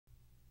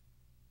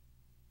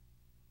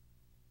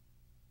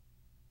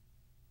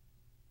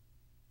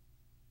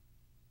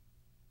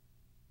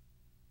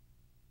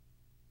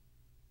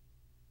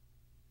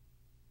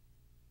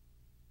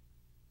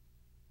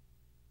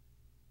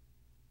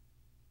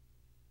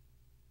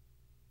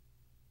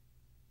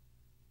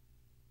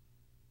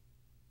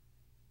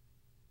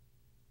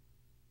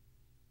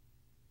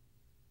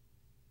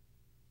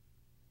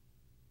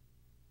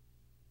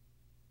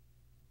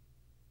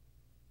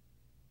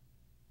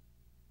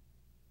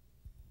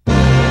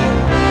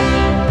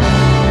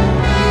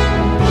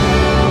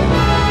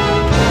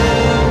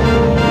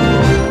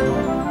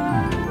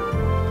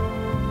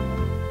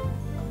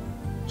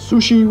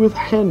sushi with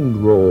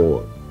hand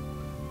roll.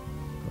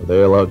 Are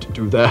they allowed to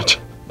do that?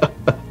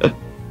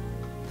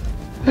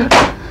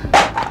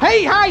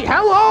 Hey, hi,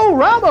 hello,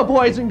 Rama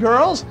boys and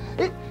girls.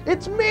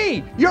 It's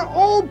me, your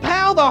old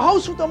pal, the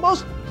host with the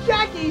most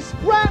Jackie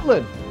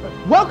Spratlin.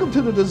 Welcome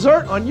to the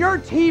dessert on your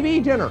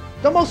TV dinner,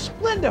 the most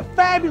splendid,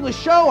 fabulous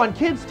show on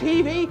kids'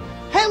 TV.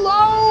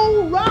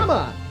 Hello,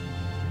 Rama.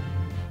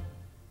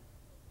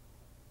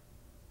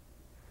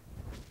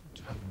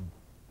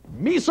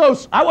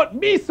 Miso, I want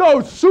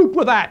miso soup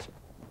with that.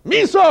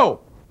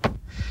 Miso.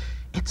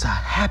 It's a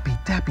happy,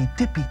 dappy,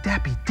 dippy,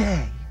 dappy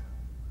day.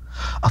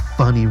 A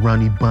funny,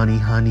 runny, bunny,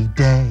 honey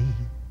day.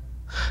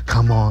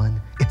 Come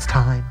on, it's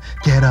time,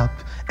 get up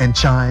and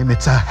chime.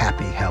 It's a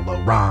happy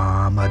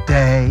Hellorama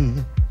day.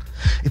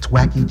 It's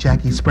Wacky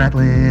Jackie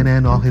Spratlin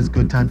and all his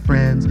good time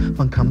friends.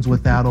 Fun comes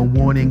without a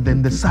warning,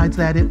 then decides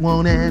that it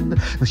won't end.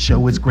 The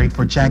show is great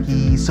for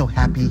Jackie, so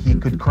happy he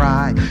could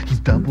cry. He's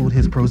doubled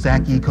his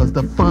Prozac-y, cause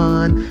the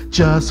fun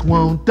just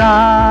won't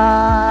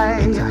die.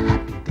 It's a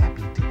happy,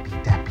 dappy, dippy,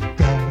 dappy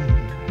day.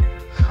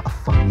 A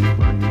funny,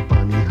 runny,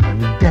 bunny,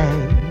 honey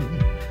day.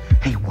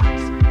 Hey,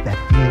 what's that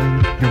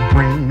feeling? Your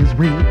brain is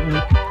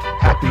ringing.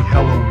 Happy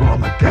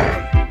Hellorama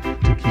day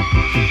to keep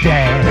you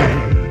today.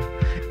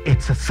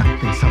 It's a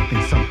something,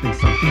 something, something,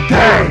 something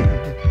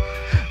day.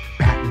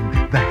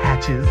 Batten the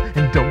hatches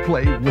and don't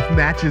play with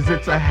matches.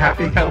 It's a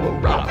happy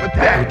Hellorama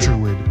day. A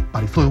druid,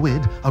 body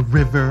fluid, a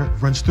river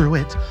runs through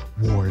it.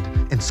 Ward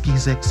and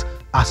Skeezix,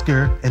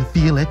 Oscar and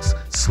Felix,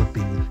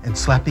 slipping and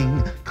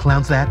slapping,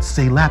 clowns that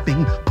say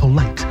lapping,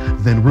 polite,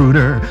 then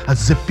ruder, a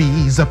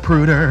zippy's a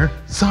pruder.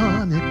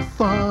 Sonic,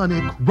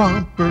 phonic,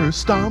 romper,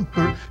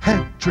 stomper,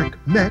 hetric,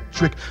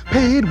 metric,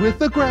 paid with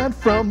a grant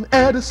from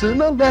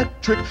Edison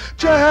Electric.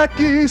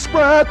 Jackie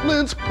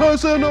Spratlin's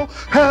personal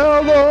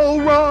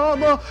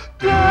Hellorama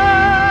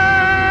day.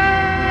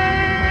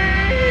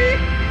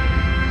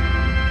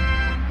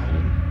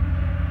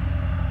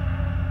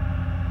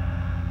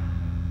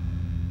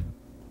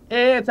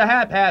 It's a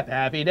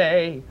happy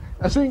day.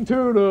 I sing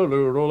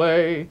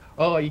toodle-oodle-ay.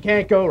 Oh, you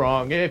can't go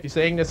wrong if you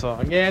sing this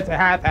song. It's a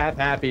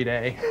happy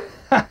day.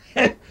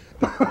 Hey,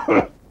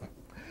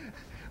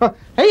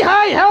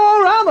 hi,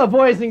 hello, Rama,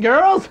 boys and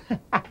girls.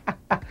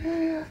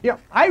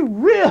 I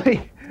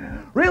really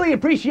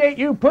appreciate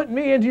you putting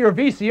me into your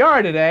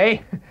VCR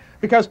today,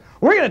 because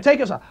we're going to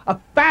take us a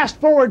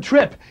fast-forward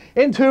trip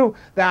into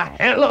the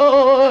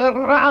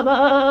Hellorama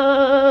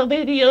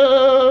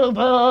video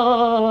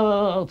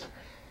vault.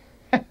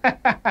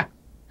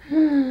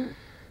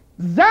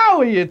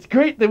 Zowie, it's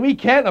great that we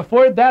can't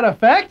afford that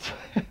effect.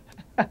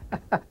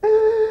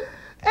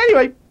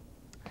 Anyway,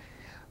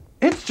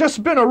 it's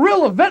just been a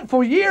real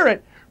eventful year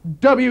at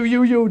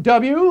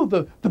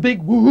WUUW, the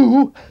big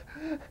woo.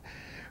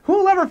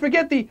 Who'll ever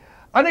forget the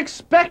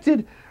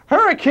unexpected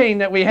hurricane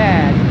that we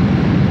had?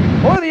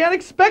 Or the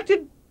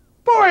unexpected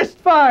forest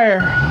fire?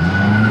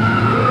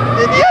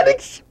 The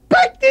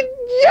unexpected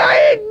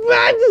giant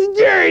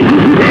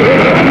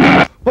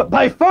monsters! But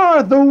by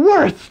far the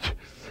worst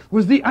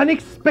was the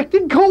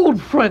unexpected cold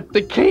front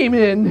that came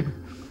in.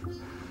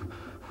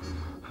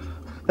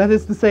 That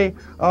is to say,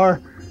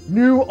 our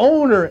new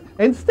owner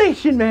and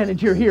station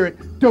manager here at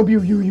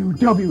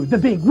WUUW, the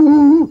big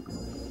woo.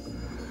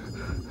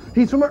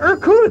 He's from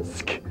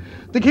Irkutsk,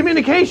 the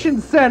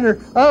communications center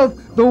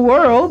of the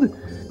world.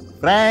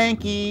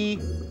 Frankie,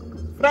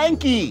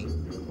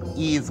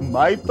 is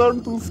my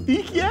turn to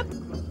speak yet?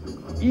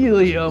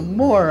 Ilya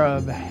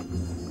Moravec.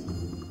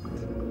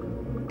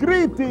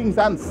 Greetings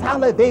and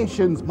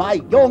salutations, my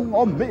young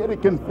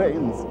American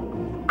friends.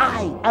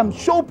 I am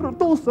show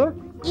producer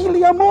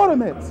Ilya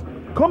Moravec,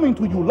 coming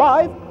to you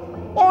live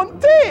on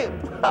tape.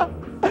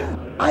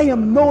 I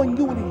am knowing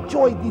you will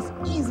enjoy this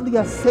easily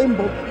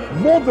assembled,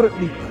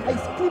 moderately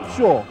priced clip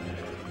show.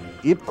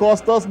 It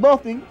cost us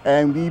nothing,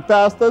 and we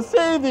pass the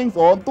savings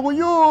on to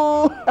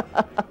you.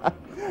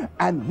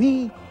 And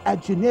we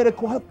at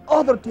Generico have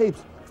other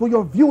tapes for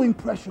your viewing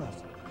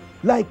pressures,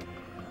 like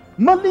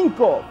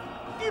Malinkov,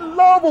 the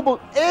lovable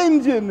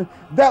engine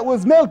that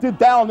was melted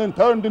down and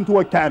turned into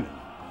a cannon.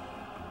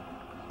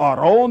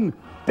 Our own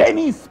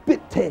Benny Spit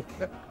Take.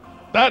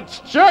 That's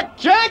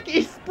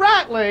Jackie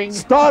Spratling.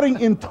 Starring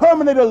in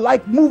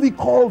Terminator-like movie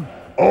called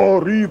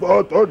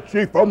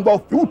Arrivederci from the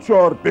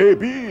Future,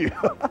 baby.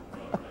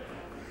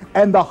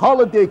 And the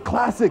holiday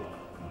classic,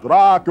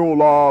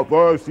 Dracula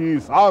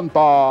vs.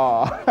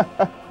 Santa.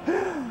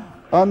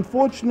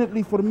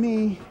 Unfortunately for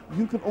me,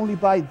 you can only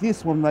buy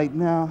this one right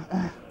now.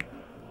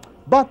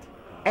 But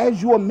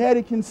as you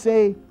Americans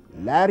say,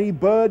 Larry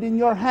Bird in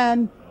your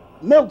hand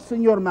melts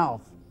in your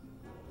mouth.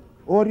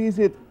 Or is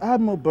it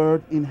Admiral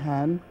Bird in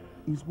hand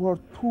is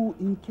worth two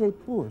in Cape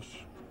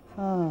Bush?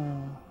 Oh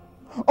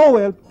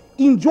well,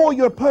 enjoy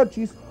your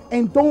purchase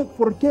and don't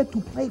forget to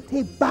play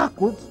tape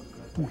backwards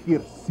to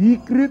hear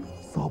secret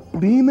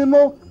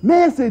subliminal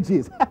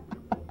messages.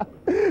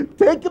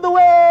 Take it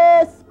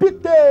away,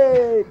 Spit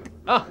Take!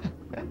 Oh.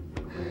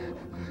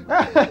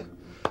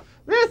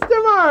 Mr.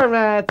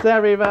 Marmatz,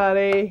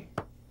 everybody.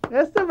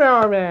 Mr.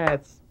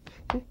 Marmatz.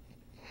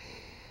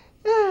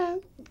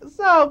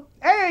 So,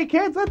 hey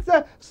kids, let's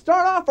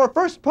start off our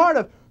first part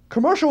of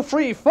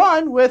commercial-free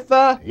fun with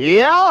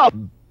Yeah.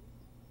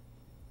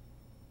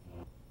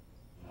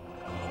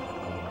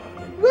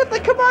 with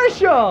the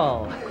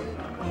commercial.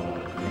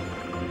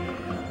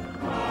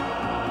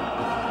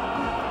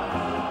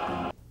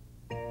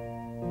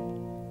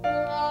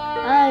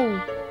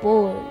 I'm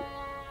bored.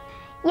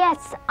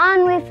 Yes,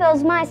 ennui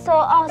fills my soul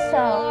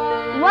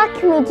also. What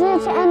can we do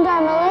to end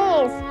our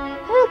malaise?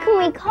 Who can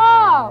we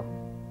call?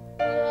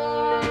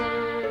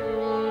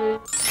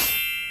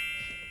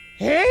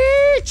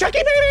 Hey,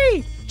 Chucky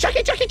baby!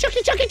 Chucky, Chucky,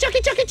 Chucky, Chucky,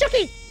 Chucky, Chucky,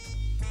 Chucky!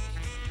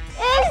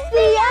 It's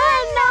the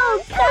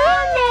unknown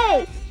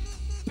comic!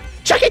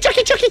 Chucky,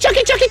 Chucky, Chucky,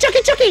 Chucky, Chucky,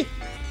 Chucky, Chucky!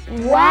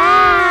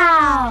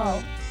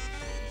 Wow!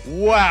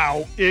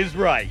 Wow is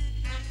right.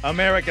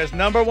 America's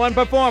 #1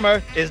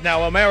 performer is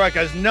now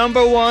America's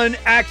 #1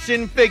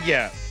 action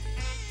figure.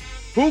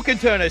 Who can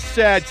turn a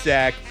sad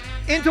sack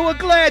into a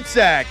glad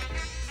sack?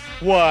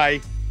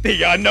 Why,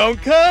 the unknown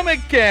comic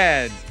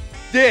can.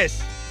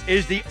 This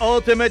is the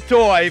ultimate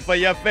toy for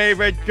your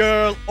favorite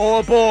girl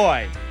or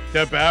boy.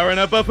 The Baron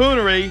of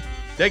Buffoonery,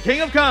 the King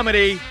of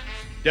Comedy,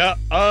 the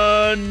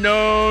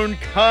unknown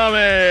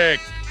comic.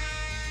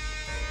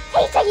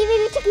 Hey, Chucky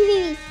baby, Chucky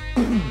baby!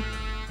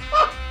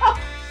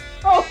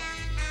 Oh,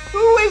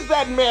 who is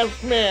that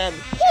masked man?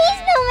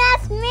 He's no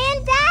masked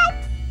man,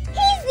 Dad!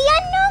 He's the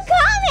unknown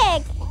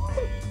comic!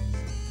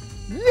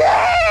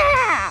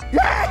 Yeah!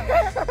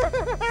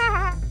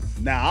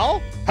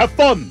 Now, have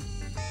fun.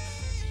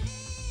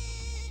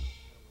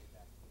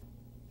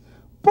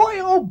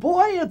 Boy, oh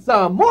boy, it's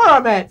a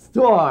Moramet's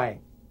toy.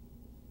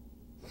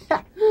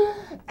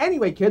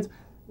 Anyway, kids,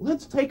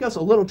 let's take us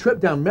a little trip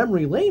down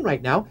memory lane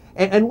right now,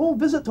 and we'll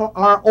visit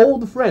our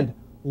old friend,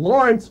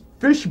 Lawrence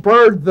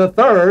Fishbird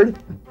III.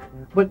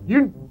 But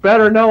you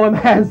better know him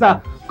as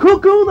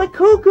Cuckoo the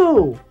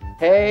Cuckoo.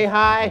 Hey,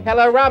 hi,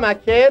 Hellorama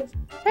kids.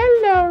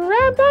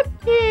 Hellorama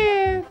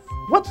kids.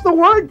 What's the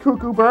word,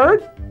 Cuckoo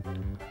Bird?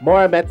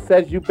 Moramet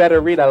says you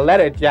better read a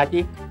letter,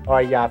 Jackie,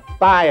 or you're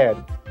fired.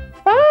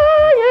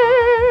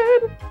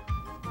 Fired!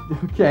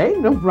 Okay,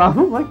 no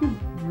problem. I can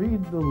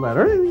read the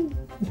letter.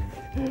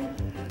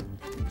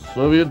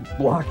 Soviet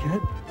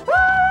blockhead.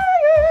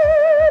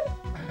 Fired!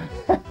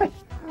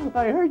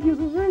 I heard you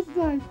the first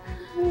time.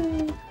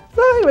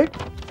 So anyway,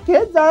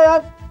 kids,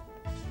 our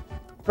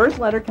first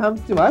letter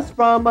comes to us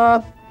from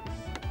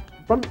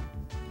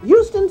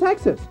Houston,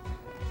 Texas.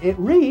 It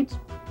reads,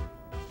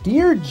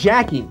 "Dear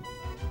Jackie,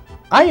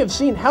 I have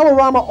seen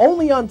Hellorama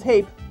only on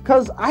tape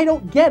because I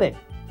don't get it."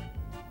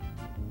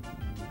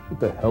 What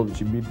the hell did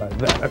she mean by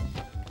that?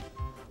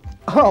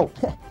 Oh,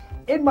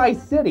 in my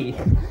city.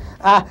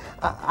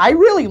 I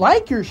really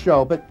like your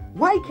show, but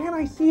why can't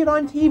I see it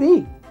on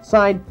TV?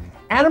 Signed,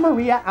 Anna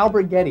Maria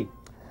Alberghetti.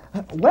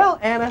 Well,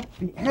 Anna,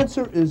 the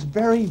answer is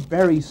very,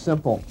 very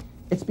simple.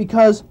 It's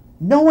because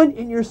no one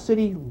in your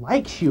city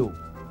likes you.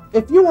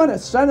 If you want to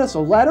send us a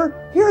letter,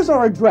 here's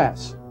our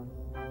address.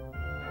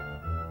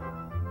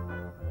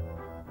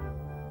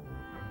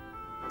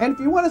 And if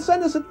you want to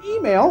send us an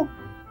email,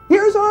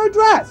 here's our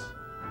address.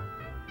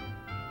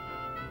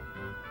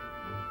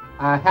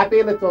 A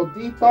happy little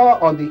detour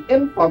on the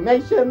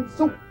information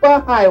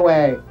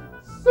superhighway.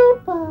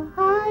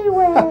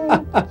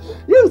 Superhighway.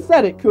 You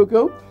said it,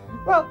 Cuckoo.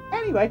 Well,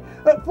 anyway,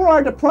 for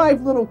our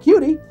deprived little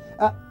cutie,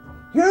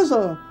 here's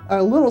a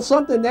little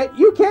something that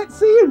you can't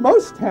see in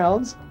most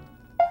towns.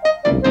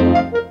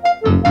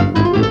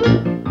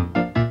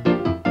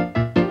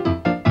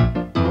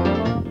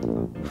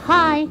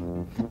 Hi,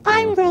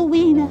 I'm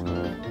Rowena,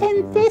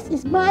 and this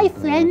is my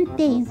friend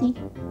Daisy.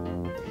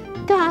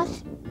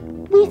 Gosh,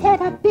 we've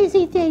had a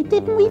busy day,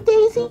 didn't we,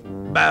 Daisy?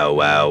 Bow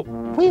wow.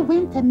 We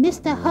went to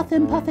Mr. Huff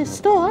and Puffer's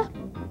store.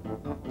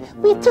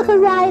 We took a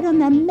ride on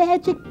the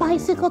magic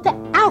bicycle to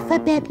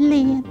Alphabet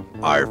Land.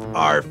 Arf,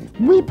 arf.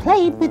 We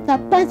played with the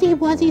Buzzy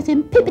Wuzzies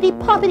in Pippity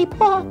Poppity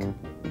Park.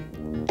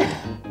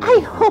 I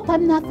hope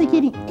I'm not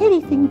forgetting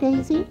anything,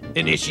 Daisy.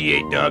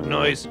 Initiate dog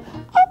noise.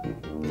 Oh,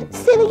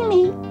 silly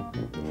me.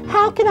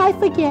 How could I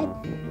forget?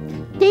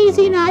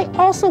 Daisy and I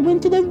also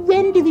went to the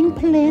rendering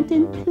plant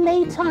and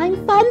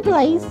Playtime Fun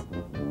Place.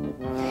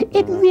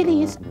 It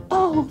really is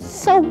oh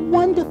so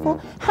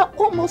wonderful how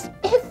almost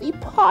every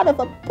part of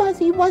a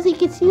Buzzy Wuzzy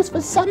gets used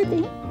for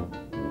something.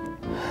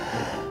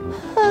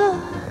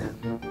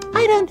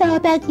 I don't know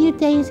about you,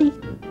 Daisy,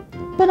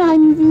 but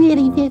I'm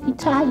really very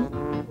tired.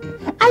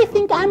 I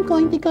think I'm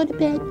going to go to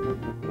bed.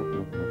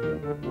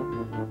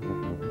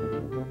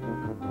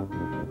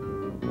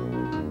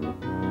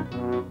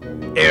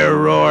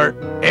 Error,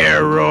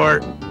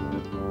 error.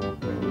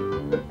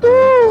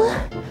 Ooh,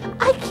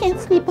 I can't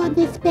sleep on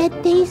this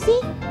bed, Daisy.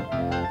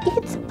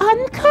 It's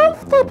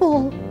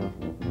uncomfortable.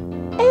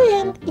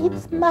 And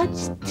it's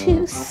much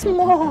too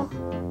small.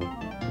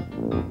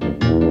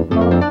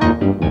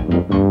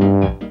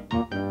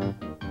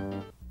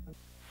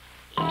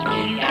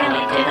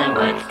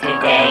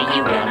 Today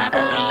you will not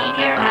believe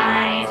your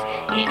eyes.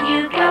 If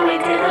you go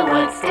into the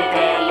woods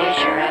today, you're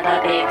sure of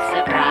a big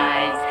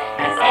surprise.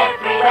 'Cause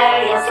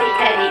everywhere you'll see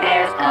teddy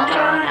bears all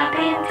drawn up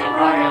into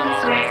order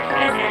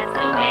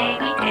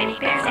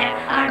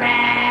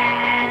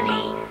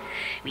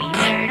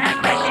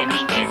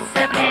questioning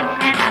discipline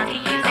and how to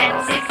use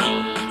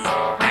M16s.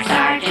 Our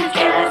sergeants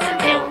drill us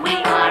until we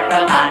are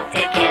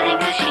robotic killing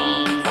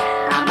machines.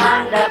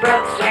 Among the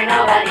brooks where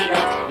nobody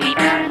looks, we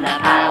burn the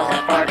piles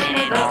of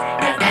forbidden books,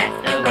 'cause that's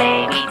the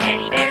way we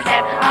teddy bears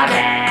have already.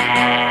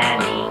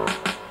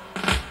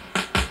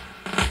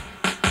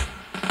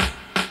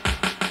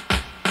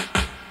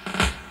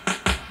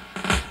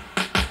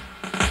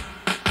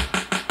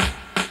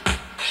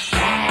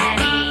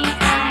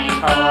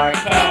 For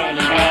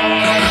teddy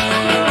bears,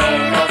 you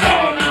little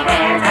teddy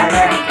bears are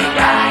learning to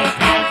drive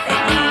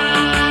taxis.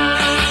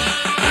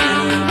 You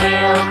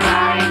will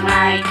climb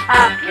right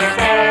up your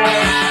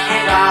stairs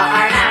and draw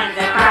our hands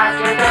across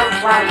your throat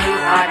while you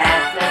are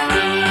fast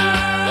asleep.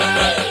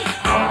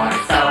 For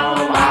so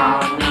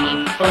long we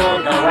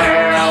fooled the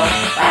world,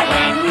 but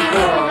when we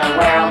rule the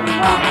world we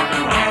won't have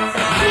to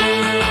answer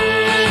sleep.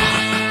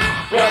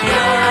 We'll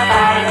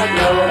purify the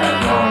glow of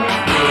your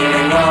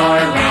inferior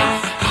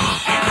race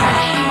and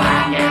crush you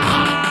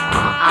underneath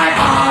our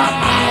awful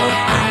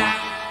feet.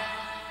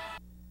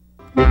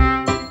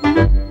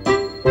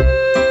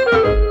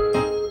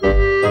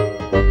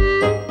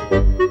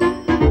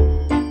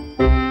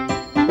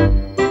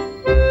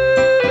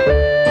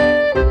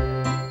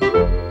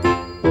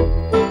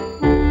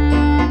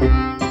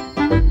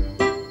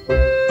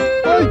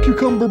 Hi,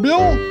 Cucumber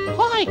Bill.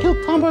 Hi,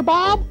 Cucumber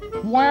Bob.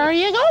 Where are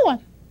you going?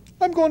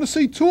 I'm going to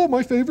see two of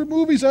my favorite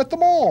movies at the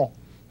mall.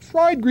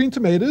 Fried Green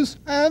Tomatoes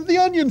and The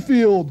Onion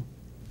Field.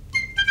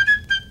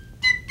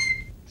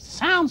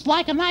 Sounds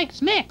like a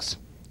nice mix.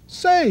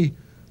 Say,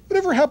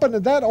 whatever happened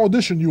at that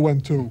audition you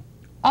went to?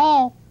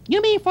 Oh,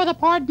 you mean for the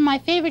part in my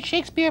favorite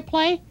Shakespeare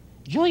play,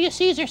 Julius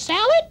Caesar's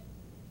Salad?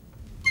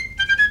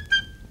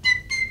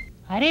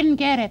 I didn't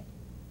get it.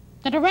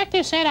 The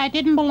director said I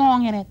didn't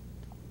belong in it.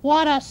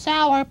 What a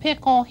sour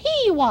pickle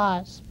he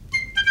was.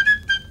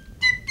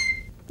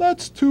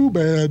 That's too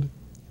bad.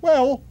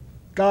 Well,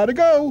 gotta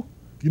go.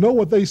 You know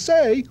what they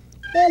say,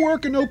 all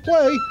work and no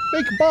play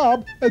make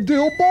Bob a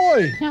dull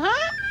boy.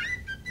 Uh-huh.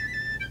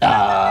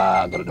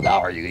 I'm gonna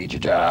devour you, eat your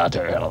jaw,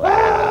 turn,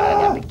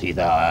 got big teeth,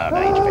 I'm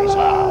gonna eat your face,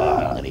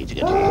 I'm gonna eat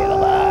your teeth,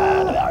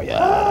 devour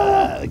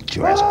you, get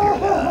your ass up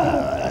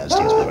here,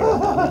 Steve's liver,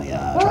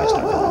 try to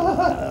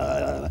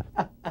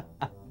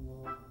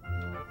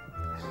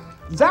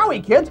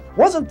Zowie, kids,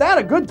 wasn't that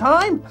a good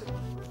time?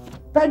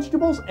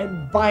 Vegetables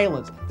and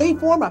violence, they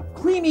form a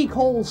creamy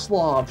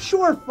coleslaw of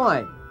sure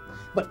fun.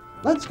 But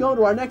let's go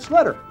to our next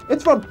letter.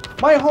 It's from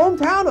my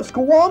hometown of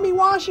Squamish,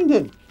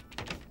 Washington.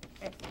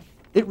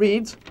 It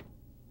reads,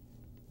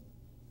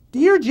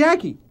 Dear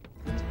Jackie,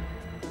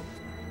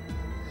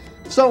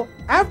 so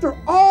after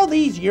all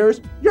these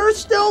years, you're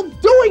still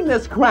doing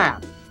this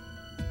crap.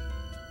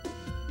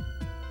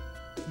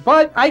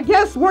 But I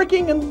guess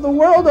working in the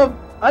world of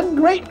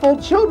ungrateful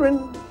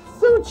children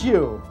suits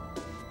you.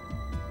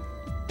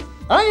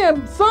 I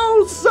am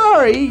so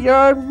sorry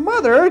your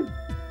mother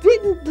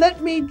didn't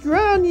let me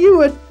drown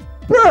you at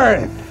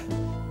birth.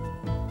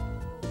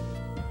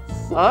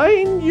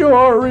 Sign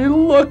your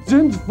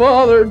reluctant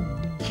father,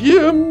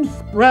 Jim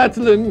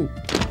Spratlin,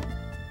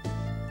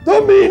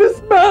 the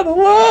meanest man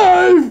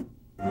alive.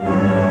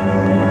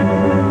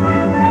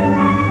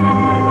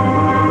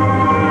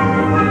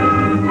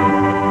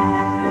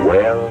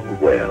 Well,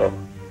 well,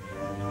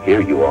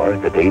 here you are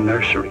at the day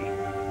nursery.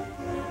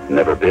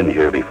 Never been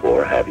here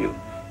before, have you?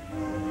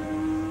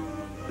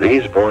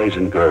 These boys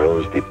and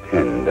girls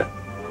depend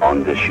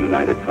on this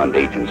United Fund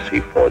agency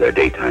for their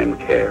daytime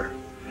care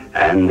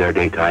and their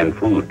daytime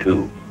food,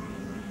 too.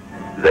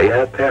 They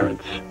have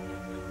parents,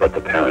 but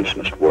the parents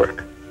must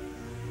work.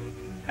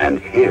 And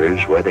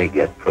here's where they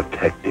get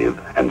protective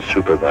and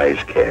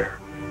supervised care.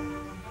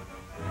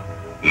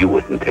 You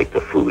wouldn't take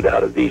the food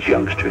out of these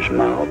youngsters'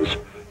 mouths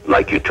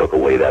like you took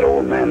away that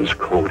old man's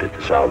coat at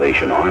the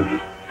Salvation Army,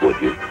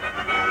 would you?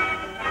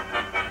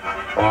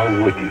 Or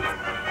would you?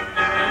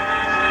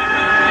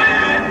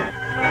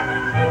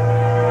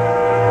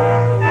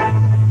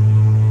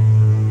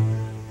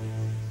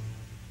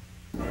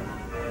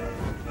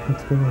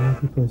 Let's go to a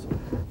happy place.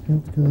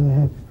 Let's go to a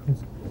happy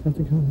place. Let's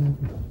go to a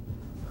happy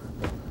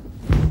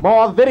place.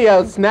 More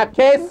videos,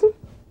 Snapcase.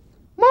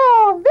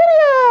 More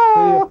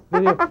video!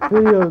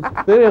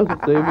 Videos will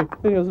save me.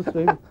 Videos will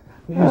save me.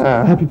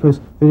 Happy place.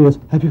 Videos.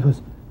 Happy place.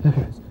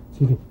 Happy place.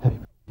 TV. Happy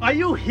place. Are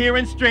you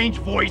hearing strange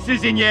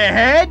voices in your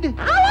head?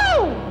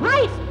 Hello,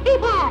 nice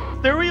people!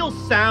 Ethereal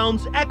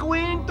sounds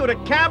echoing through the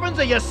caverns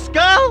of your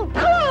skull?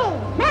 Hello,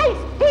 nice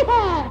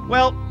people!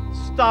 Well,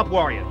 stop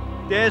worrying.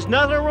 There's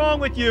nothing wrong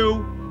with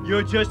you.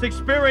 You're just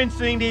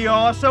experiencing the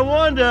awesome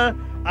wonder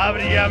of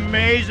the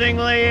amazing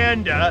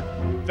Leander,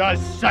 the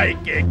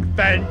psychic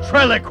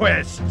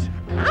ventriloquist.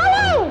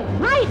 Hello,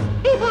 nice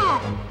people!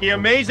 The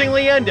amazing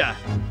Leander,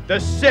 the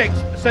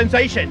sixth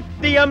sensation.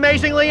 The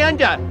amazing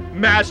Leander,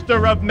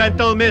 master of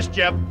mental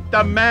mischief.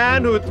 The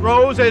man who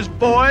throws his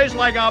voice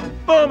like a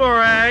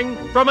boomerang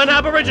from an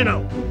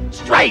aboriginal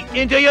straight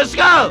into your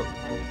skull.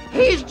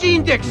 He's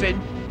Gene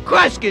Dixon,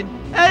 Kruskin,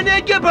 and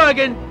Edgar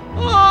Bergen,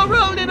 all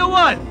rolled into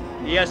one.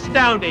 The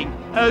astounding,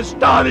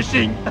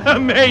 astonishing,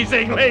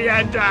 amazing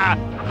Leander.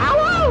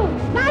 Hello,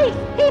 nice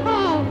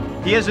people.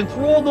 He has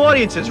enthralled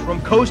audiences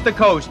from coast to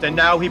coast, and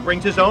now he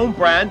brings his own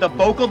brand of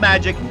vocal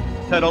magic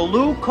to the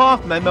Lou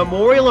Kaufman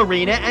Memorial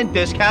Arena and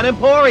Discount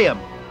Emporium.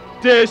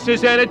 This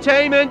is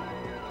entertainment.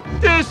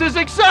 This is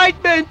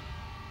excitement.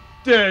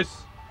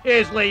 This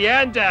is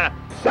Leander.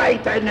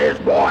 Satan is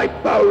my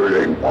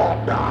bowling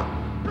partner.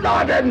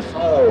 Blood and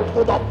soul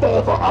for the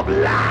father of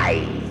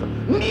lies.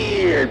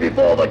 Kneel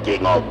before the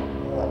king of...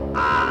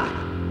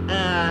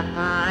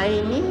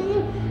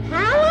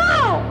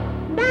 Hello,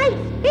 nice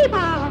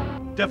people.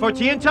 The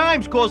Fortean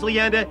Times calls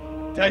Leander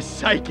the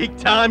Psychic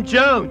Tom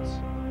Jones.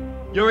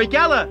 Uri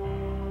Geller,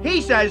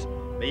 he says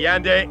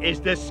Leander is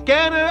the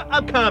scanner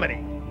of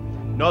comedy.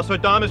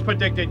 Nostradamus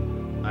predicted,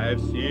 I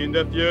have seen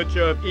the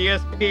future of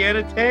ESP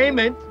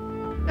Entertainment.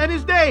 And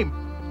his name,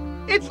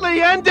 it's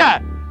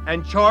Leander.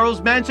 And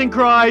Charles Manson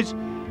cries,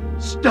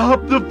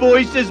 stop the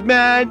voices,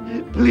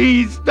 man.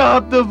 Please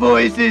stop the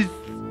voices.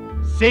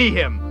 See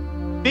him,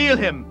 feel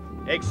him,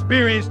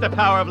 experience the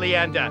power of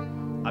Leander.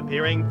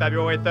 Appearing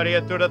February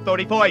 30th through the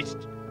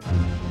 31st.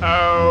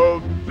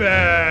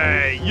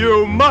 Obey!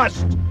 You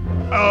must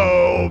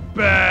obey!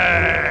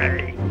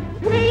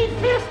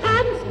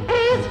 Resistance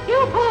is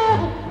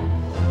futile.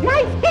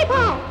 Nice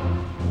people.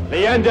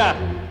 Leander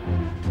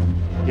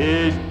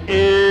is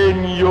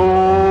in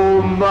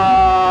your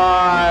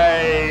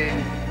mind.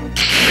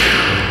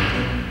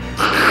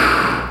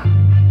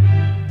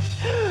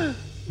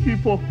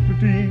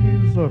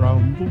 Hippocrates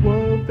around the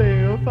world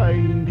they're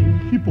finding.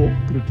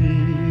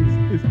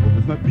 Hippocrates, his oath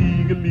is not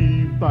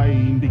legally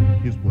binding.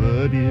 His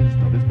word is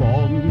not his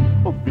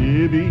bond, of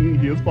bidding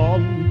he is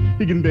fond.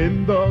 He can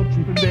bend the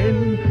truth and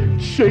then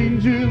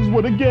change his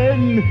word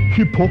again.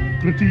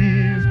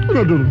 Hippocrates,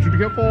 no, don't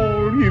you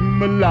fall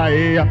him a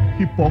lie.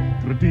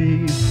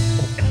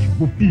 Hippocrates, you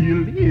will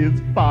feel his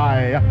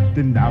fire.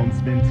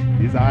 Denouncement in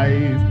his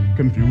eyes,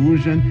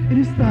 confusion in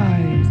his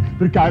thighs,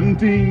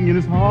 recanting in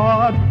his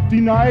heart,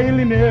 denial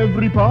in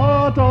every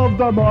part of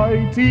the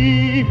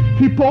mighty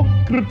Hippocrates.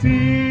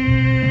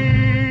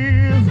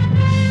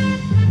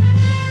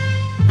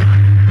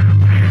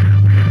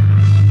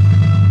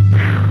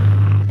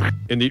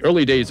 In the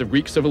early days of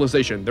Greek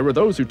civilization, there were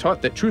those who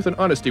taught that truth and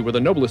honesty were the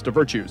noblest of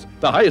virtues,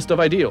 the highest of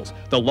ideals,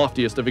 the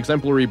loftiest of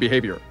exemplary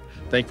behavior.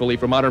 Thankfully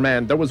for modern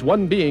man, there was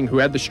one being who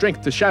had the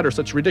strength to shatter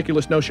such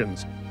ridiculous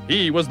notions.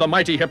 He was the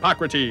mighty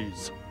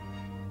Hippocrates.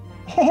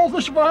 All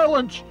this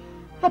violence!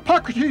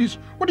 Hippocrates,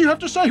 what do you have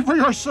to say for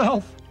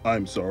yourself?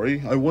 I'm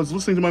sorry, I was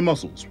listening to my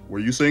muscles. Were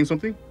you saying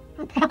something?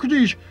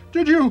 Hippocrates,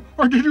 did you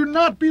or did you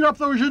not beat up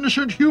those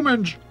innocent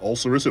humans?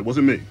 Ulcerus, it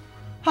wasn't me.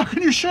 How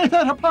can you say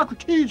that,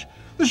 Hippocrates?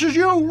 This is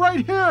you,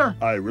 right here!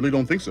 I really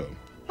don't think so.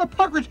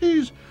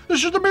 Hippocrates,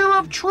 this is the mirror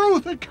of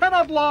truth, it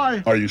cannot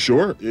lie! Are you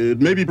sure? It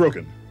may be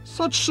broken.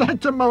 Such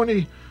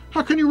sanctimony!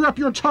 How can you wrap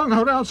your tongue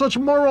around such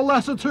moral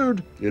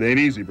lassitude? It ain't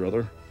easy,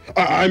 brother.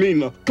 I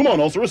mean, come on,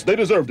 Ulcerus, they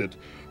deserved it.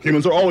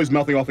 Humans are always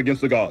mouthing off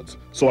against the gods,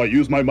 so I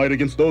use my might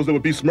against those that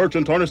would besmirch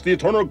and tarnish the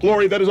eternal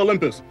glory that is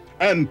Olympus.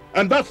 And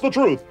that's the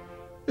truth!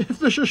 If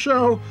this is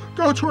show,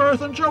 go to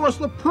Earth and show us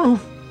the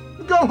proof!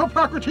 Go,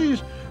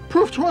 Hippocrates!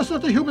 Prove to us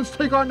that the humans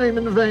take our name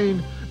in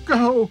vain.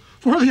 Go,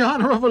 for the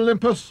honor of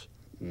Olympus.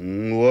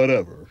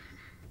 Whatever.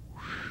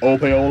 O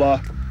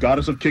Paola,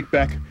 goddess of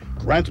kickback,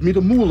 grant me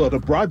the moolah to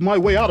bribe my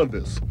way out of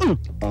this.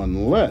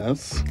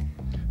 Unless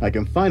I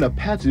can find a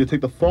patsy to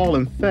take the fall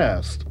and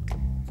fast.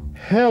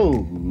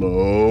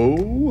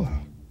 Hello?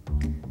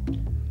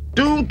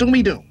 Doom.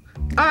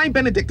 I,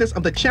 Benedictus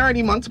of the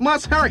Charity Monks,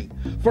 must hurry,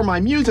 for my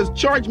muses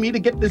charge me to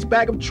get this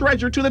bag of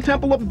treasure to the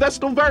Temple of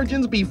Vestal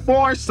Virgins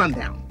before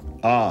sundown.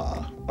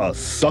 Ah, a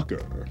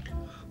sucker.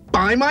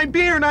 By my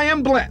beard, I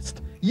am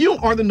blessed. You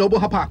are the noble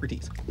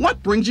Hippocrates.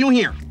 What brings you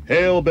here?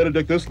 Hail,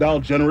 Benedictus, thou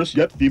generous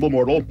yet feeble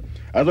mortal.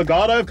 As a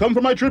god, I have come for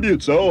my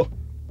tribute, so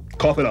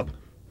cough it up.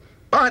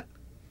 But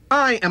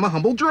I am a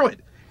humble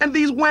druid, and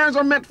these wares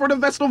are meant for the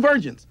Vestal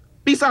Virgins.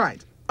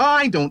 Besides,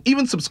 I don't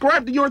even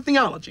subscribe to your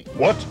theology.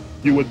 What?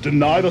 You would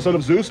deny the son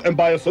of Zeus and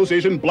by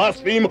association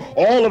blaspheme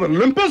all of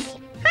Olympus?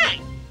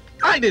 Hey,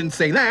 I didn't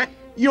say that.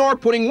 You're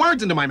putting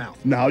words into my mouth.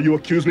 Now you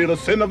accuse me of the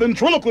sin of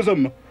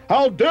ventriloquism.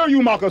 How dare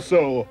you mock us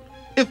so?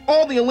 If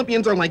all the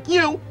Olympians are like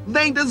you,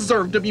 they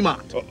deserve to be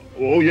mocked.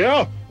 Oh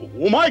yeah?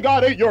 Well, my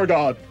god ain't your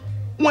god.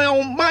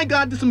 Well, my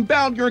god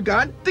disemboweled your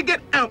god to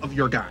get out of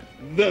your god.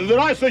 Then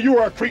I say you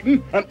are a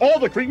cretin, and all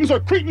the cretins are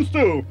cretins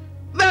too.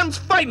 Them's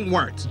fighting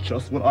words.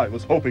 Just what I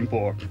was hoping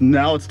for.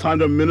 Now it's time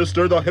to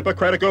minister the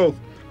Hippocratic Oath.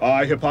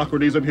 I,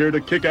 Hippocrates, am here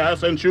to kick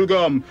ass and chew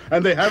gum,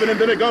 and they haven't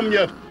invented gum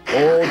yet.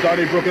 Oh,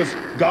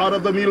 Donnybrookis, god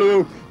of the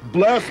Milu,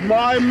 bless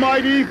my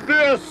mighty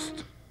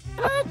fist!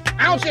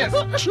 Ouches!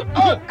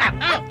 Oh,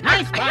 ow,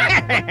 nice spot!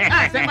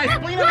 Set my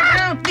spleen on the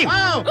ground!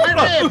 Oh, there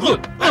it is!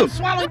 I'm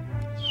swallowing...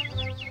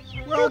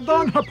 Well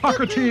done,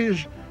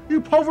 Hippocrates!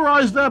 You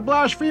pulverized that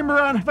blasphemer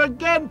and have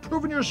again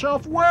proven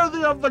yourself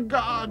worthy of the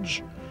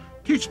gods!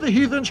 Teach the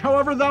heathens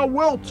however thou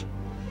wilt.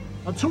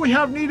 Until we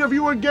have need of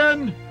you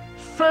again,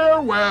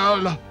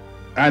 farewell.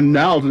 And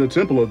now to the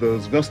temple of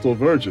those Vestal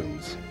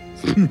Virgins.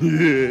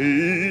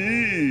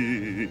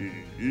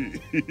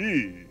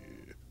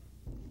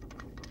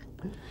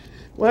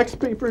 Wax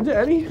paper,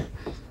 Daddy.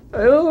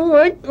 I don't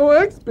like the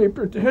wax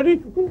paper,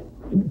 Daddy.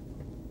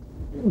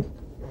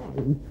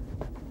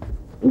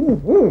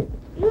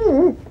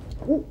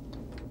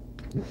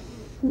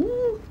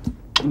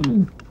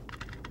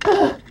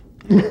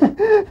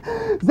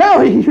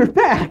 Zoe, you're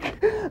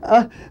back.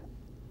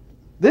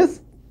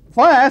 This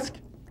flask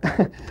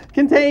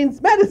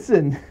contains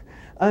medicine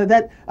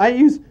that I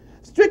use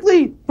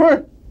strictly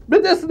for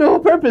medicinal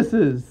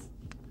purposes.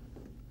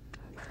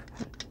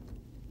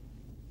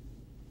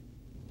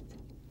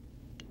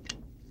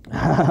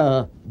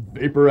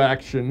 Vapor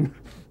action.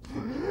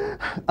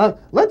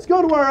 Let's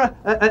go to our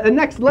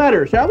next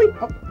letter, shall we?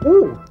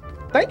 Oh,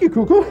 thank you,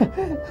 Cuckoo.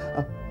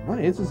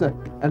 This is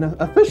an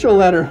official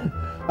letter.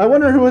 I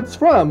wonder who it's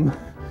from.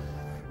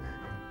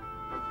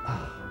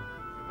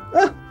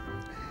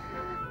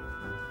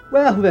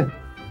 Well then,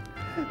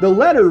 the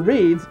letter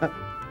reads,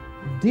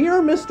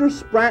 Dear Mr.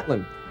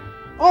 Spratlin,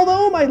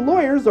 although my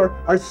lawyers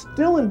are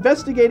still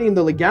investigating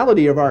the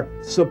legality of our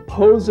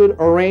supposed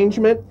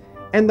arrangement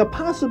and the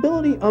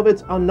possibility of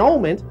its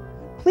annulment,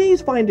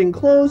 please find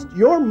enclosed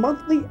your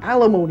monthly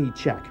alimony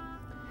check.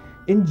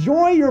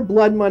 Enjoy your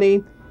blood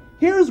money.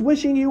 Here's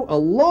wishing you a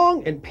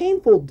long and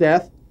painful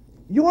death.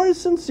 Yours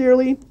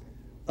sincerely,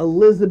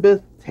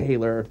 Elizabeth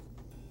Taylor.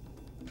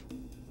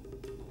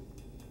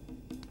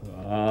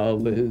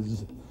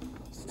 Liz,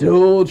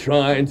 still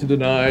trying to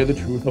deny the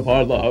truth of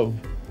our love.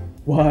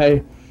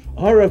 Why,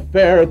 our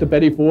affair at the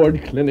Betty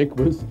Ford Clinic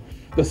was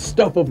the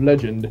stuff of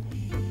legend.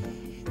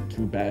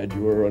 Too bad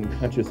you were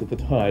unconscious at the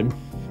time.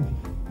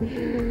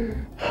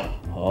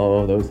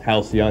 Oh, those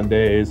halcyon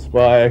days.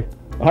 Why,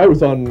 I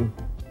was on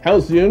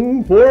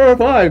halcyon 4 or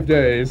 5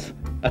 days.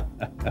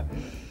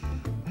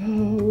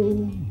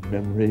 Oh,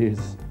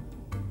 memories.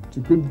 It's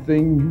a good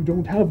thing you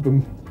don't have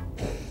them.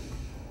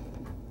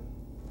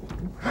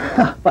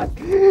 But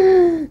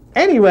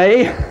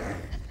anyway,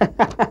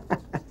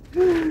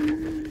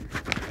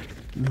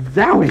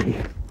 Zowie,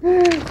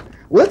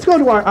 let's go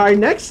to our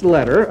next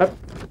letter.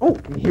 Oh,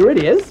 here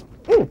it is.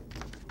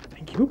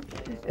 Thank you.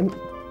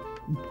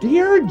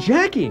 Dear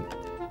Jackie,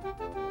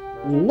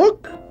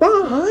 look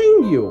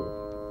behind you.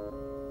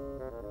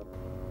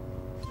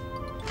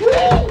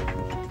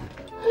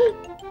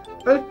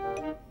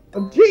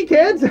 Gee,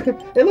 kids,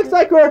 it looks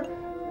like we're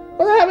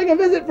having a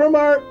visit from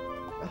our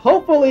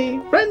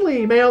hopefully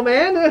friendly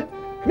mailman,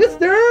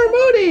 Mr.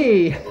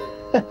 Moody.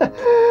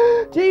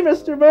 Gee,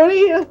 Mr.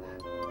 Moody,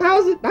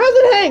 how's it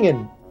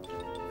hanging?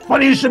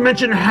 Funny you should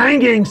mention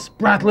hanging,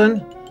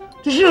 Spratlin.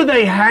 Did you know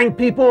they hang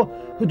people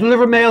who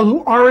deliver mail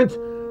who aren't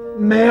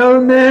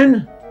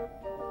mailmen?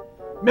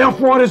 Mail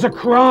fraud is a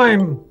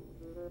crime,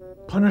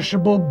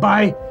 punishable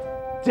by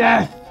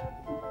death.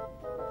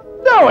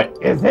 No, it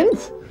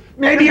isn't.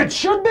 Maybe it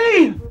should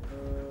be.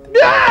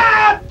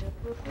 Ah!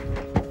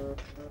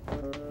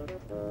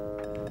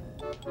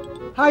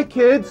 Hi,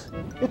 kids.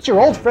 It's your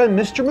old friend,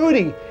 Mr.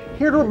 Moody,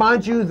 here to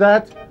remind you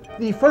that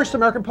the first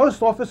American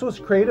post office was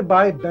created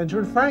by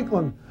Benjamin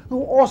Franklin,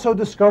 who also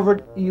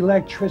discovered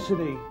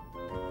electricity.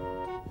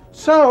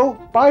 So,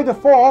 by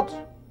default,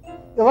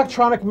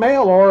 electronic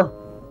mail or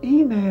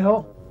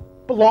email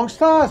belongs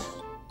to us,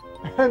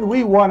 and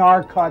we won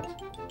our cut.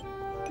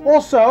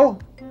 Also,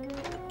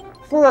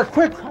 for a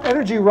quick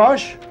energy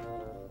rush,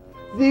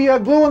 the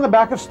glue on the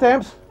back of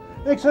stamps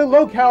makes a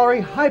low-calorie,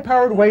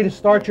 high-powered way to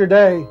start your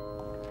day.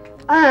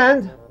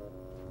 And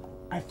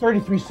at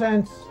 33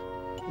 cents,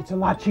 it's a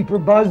lot cheaper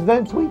buzz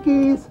than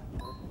Twinkies.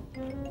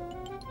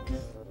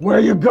 Where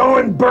you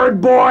going,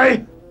 bird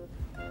boy?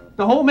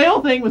 The whole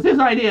mail thing was his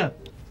idea.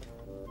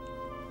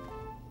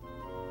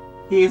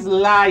 He's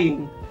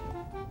lying.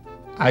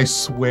 I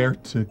swear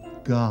to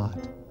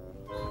God.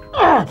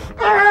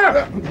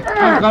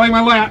 I'm going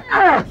my way.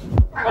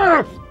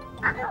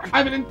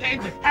 I'm an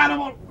endangered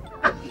animal.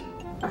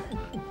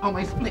 Oh,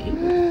 my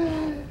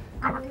spleen.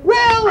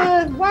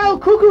 Well, while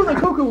Cuckoo the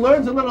Cuckoo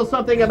learns a little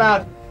something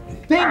about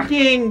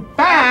thinking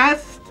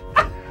fast,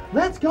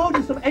 let's go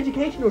to some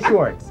educational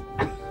shorts.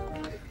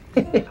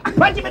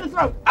 Punch him in the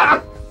throat.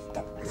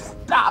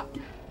 Stop.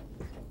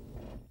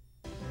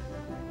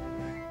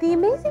 The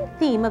amazing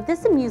theme of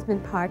this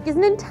amusement park is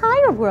an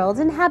entire world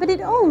inhabited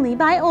only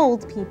by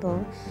old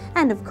people.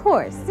 And of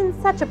course, since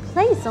such a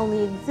place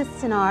only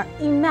exists in our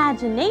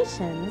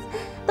imaginations,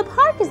 the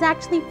park is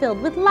actually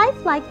filled with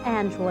lifelike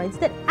androids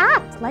that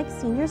act like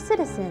senior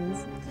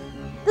citizens.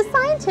 The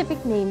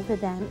scientific name for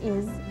them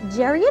is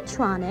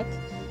geriatronic,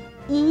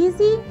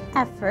 easy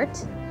effort,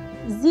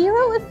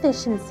 zero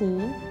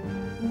efficiency,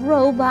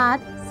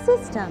 robot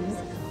systems,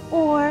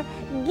 or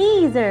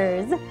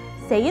geezers.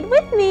 Say it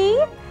with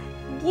me.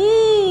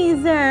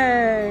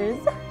 Geezers.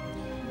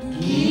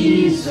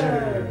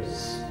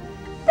 Geezers.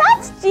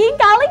 That's gee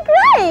golly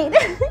great!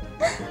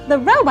 The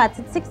robots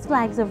at Six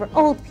Flags Over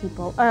Old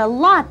People are a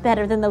lot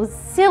better than those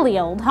silly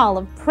old Hall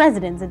of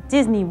Presidents at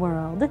Disney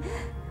World.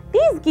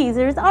 These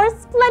geezers are a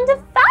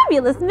splendid,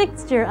 fabulous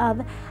mixture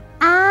of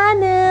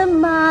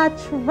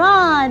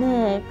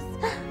animatronics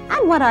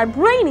and what our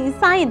brainy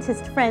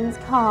scientist friends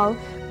call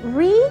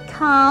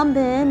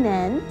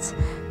recombinant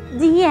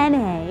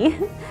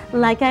DNA.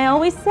 Like I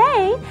always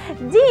say,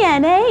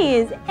 DNA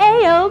is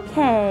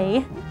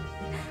A-OK.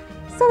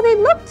 So they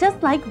look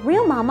just like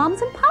real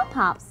mom-moms and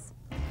pop-pops.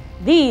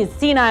 These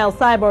senile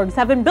cyborgs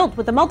have been built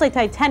with a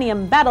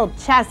multi-titanium battle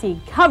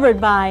chassis covered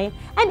by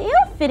an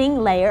ill-fitting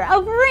layer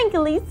of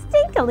wrinkly,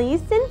 stinkily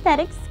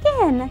synthetic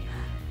skin.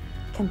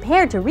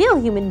 Compared to real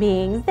human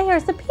beings, they are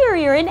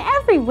superior in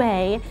every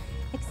way,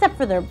 except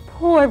for their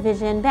poor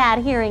vision, bad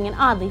hearing, and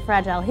oddly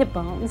fragile hip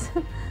bones.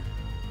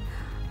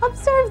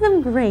 Observe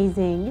them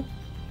grazing,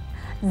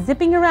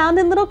 zipping around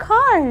in little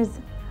cars,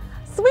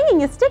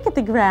 swinging a stick at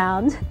the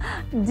ground,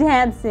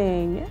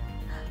 dancing,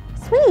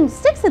 swinging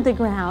sticks at the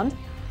ground,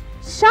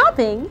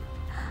 shopping,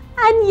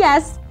 and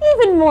yes,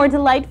 even more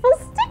delightful,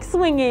 stick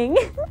swinging.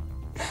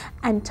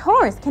 And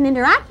tourists can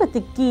interact with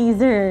the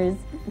geezers.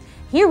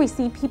 Here we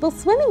see people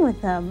swimming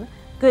with them.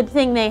 Good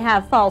thing they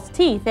have false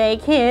teeth, eh,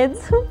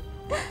 kids?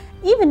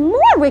 Even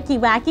more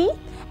wicky-wacky,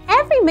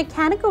 every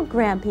mechanical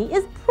grampy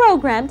is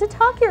programmed to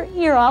talk your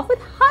ear off with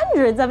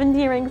hundreds of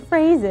endearing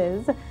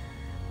phrases.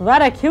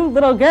 What a cute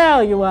little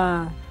girl you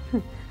are.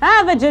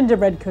 Have a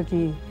gingerbread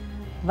cookie.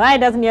 Why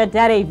doesn't your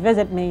daddy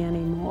visit me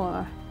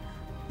anymore?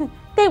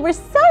 They were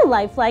so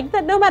lifelike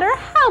that no matter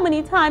how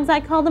many times I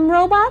called them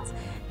robots,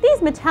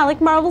 these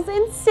metallic marvels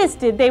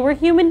insisted they were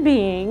human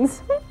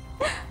beings.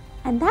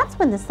 And that's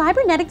when the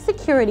cybernetic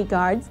security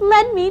guards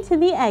led me to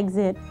the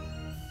exit.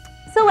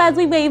 So as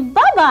we wave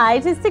bye-bye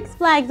to Six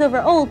Flags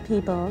Over Old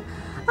People,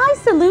 I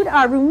salute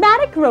our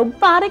rheumatic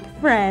robotic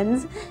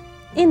friends.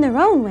 In their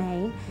own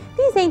way,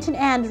 these ancient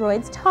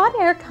androids taught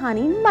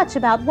Erkani much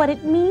about what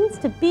it means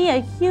to be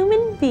a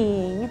human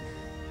being.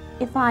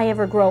 If I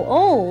ever grow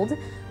old,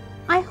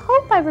 I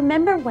hope I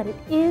remember what it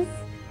is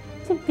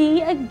to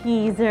be a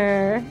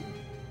geezer.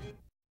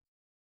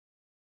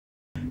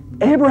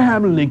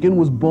 Abraham Lincoln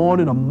was born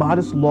in a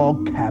modest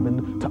log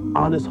cabin to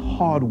honest,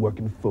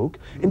 hard-working folk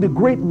in the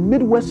great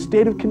Midwest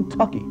state of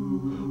Kentucky.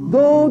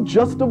 Though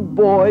just a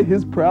boy,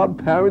 his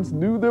proud parents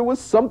knew there was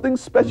something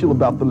special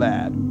about the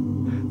lad.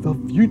 The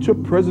future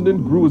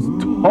president grew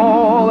as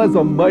tall as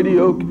a mighty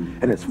oak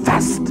and as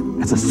fast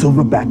as a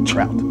silverback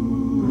trout.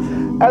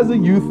 As a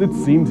youth, it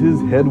seemed his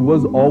head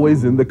was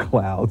always in the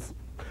clouds.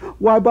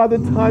 Why, by the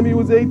time he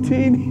was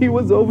 18, he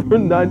was over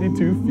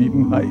 92 feet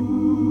in height.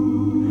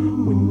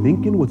 When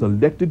Lincoln was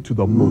elected to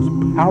the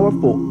most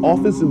powerful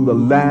office in the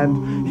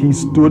land, he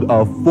stood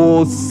a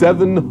full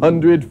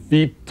 700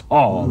 feet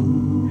tall.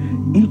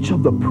 Each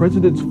of the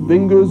president's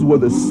fingers were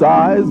the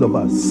size of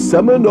a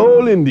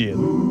Seminole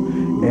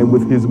Indian. And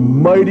with his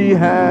mighty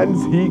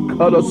hands, he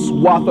cut a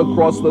swath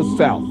across the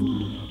South,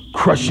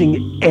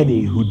 crushing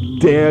any who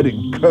dared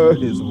incur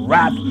his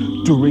wrath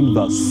during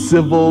the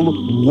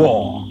Civil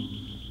War.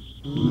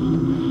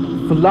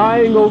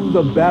 Flying over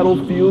the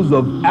battlefields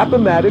of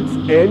Appomattox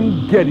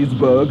and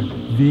Gettysburg,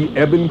 the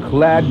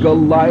ebon-clad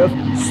Goliath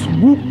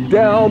swooped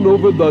down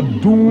over the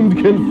doomed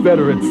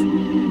Confederates,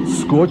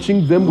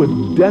 scorching them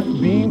with death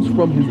beams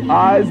from his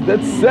eyes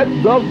that set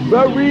the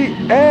very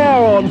air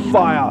on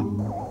fire.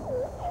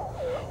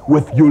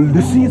 With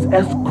Ulysses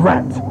S.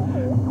 Grant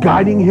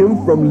guiding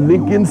him from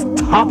Lincoln's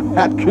top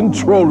hat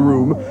control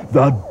room,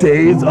 the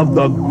days of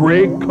the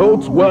gray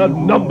coats were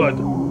numbered.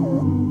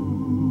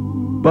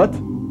 But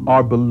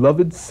our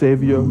beloved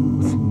savior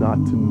was not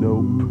to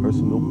know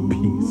personal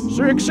peace.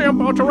 Six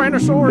Sambo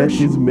Tyrannosaurus Met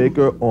his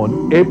maker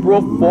on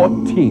April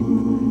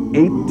 14th,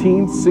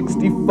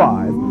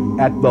 1865,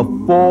 at the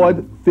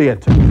Ford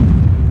Theater.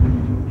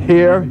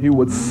 Here he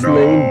was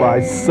slain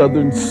by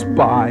Southern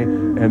spy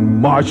and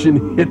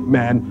Martian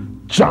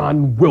hitman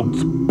John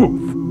Wilkes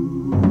Booth.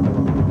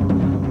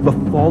 The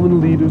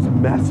fallen leader's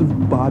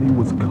massive body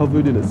was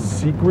covered in a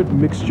secret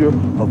mixture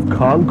of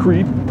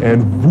concrete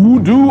and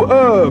voodoo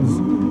herbs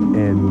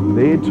and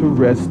laid to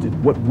rest at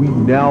what we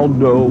now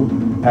know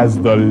as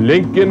the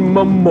Lincoln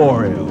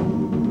Memorial.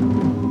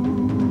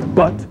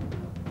 But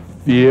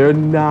fear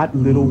not,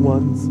 little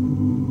ones,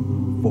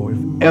 for if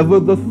ever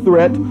the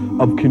threat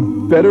of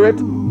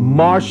Confederate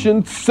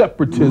Martian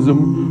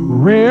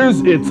separatism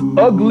rears its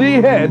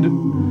ugly head,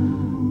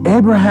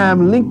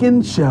 Abraham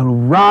Lincoln shall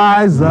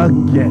rise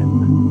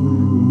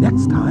again.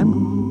 Next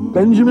time,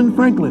 Benjamin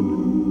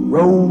Franklin,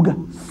 Rogue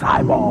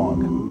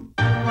Cyborg.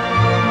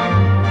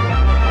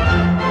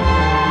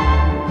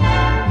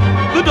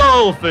 The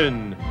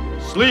dolphin.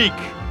 Sleek,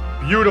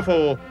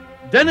 beautiful,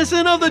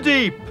 denizen of the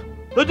deep.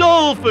 The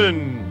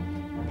dolphin.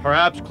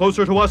 Perhaps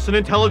closer to us in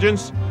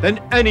intelligence than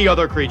any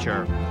other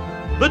creature.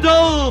 The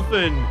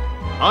dolphin.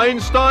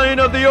 Einstein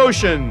of the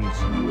oceans.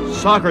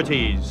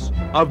 Socrates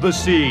of the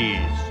seas.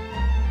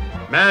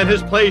 Man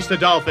has placed the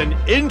dolphin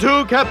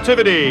into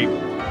captivity.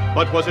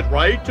 But was it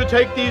right to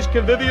take these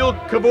convivial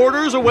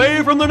cavorters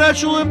away from their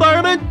natural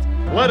environment?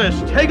 Let us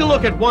take a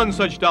look at one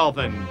such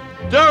dolphin.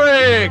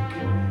 Derek,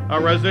 a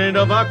resident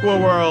of Aqua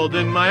World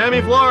in Miami,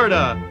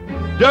 Florida.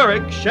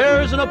 Derek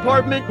shares an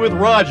apartment with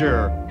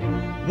Roger,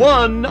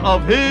 one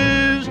of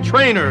his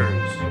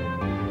trainers.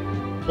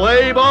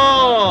 Play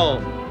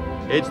ball.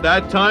 It's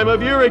that time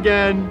of year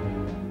again.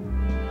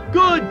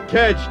 Good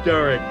catch,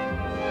 Derek.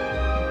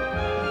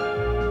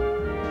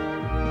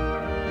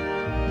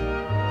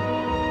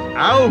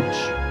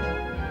 Ouch!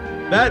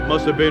 That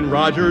must have been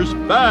Roger's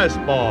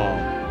fastball.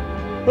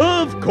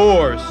 Of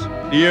course,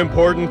 the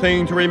important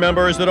thing to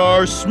remember is that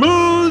our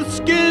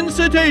smooth-skinned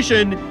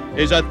cetacean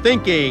is a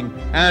thinking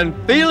and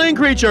feeling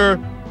creature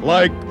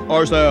like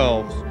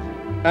ourselves,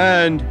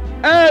 and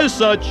as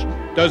such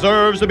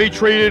deserves to be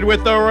treated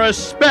with the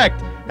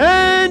respect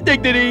and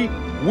dignity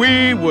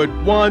we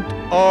would want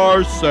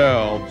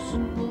ourselves.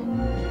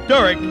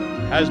 Derek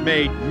has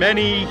made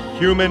many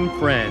human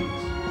friends,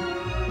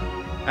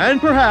 and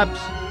perhaps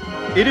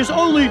it is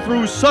only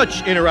through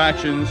such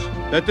interactions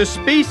that the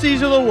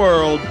species of the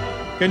world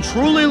can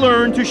truly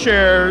learn to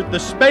share the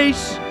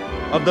space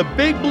of the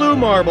big blue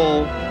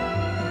marble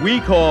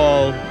we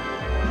call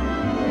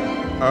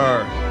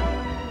Earth.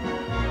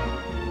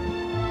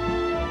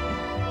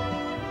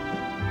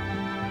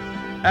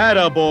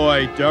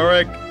 Attaboy,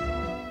 Derek.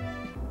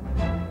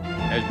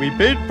 As we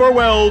bid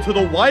farewell to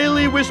the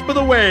wily wisp of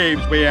the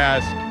waves, we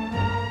ask,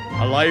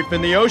 a life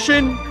in the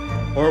ocean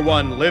or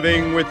one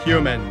living with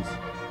humans?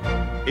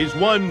 Is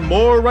one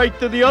more right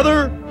than the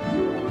other?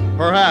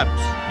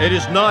 Perhaps it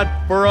is not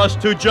for us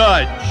to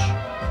judge.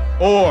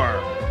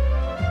 Or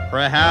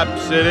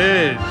perhaps it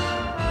is.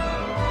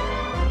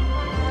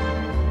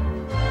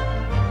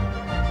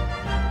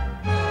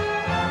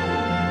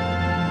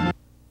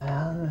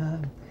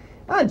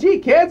 Gee,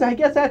 kids, I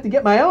guess I have to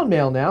get my own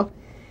mail now.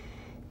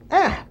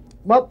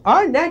 Well,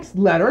 our next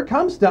letter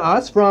comes to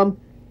us from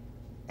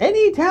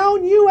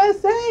Anytown,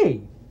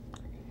 USA.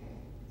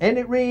 And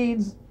it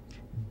reads,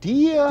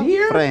 Dear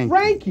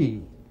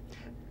Frankie,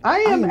 I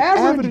am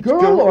average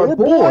girl or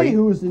boy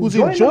whose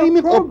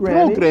enjoyment of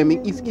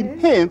programming is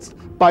enhanced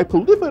by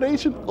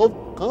proliferation of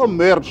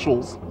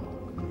commercials.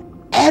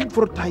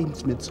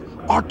 Advertisements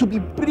are to be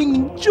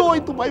bringing joy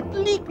to my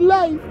bleak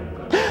life.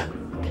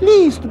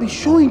 Please to be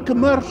showing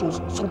commercials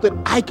so that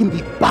I can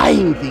be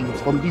buying things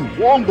from the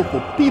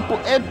wonderful people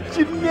at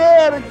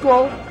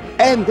Generico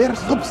and their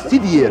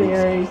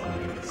subsidiaries.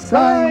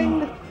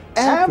 Signed,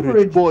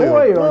 average boy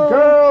or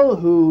girl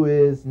who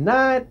is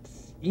not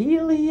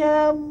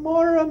Elia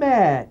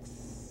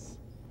Morametz.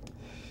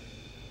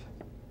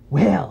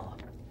 Well,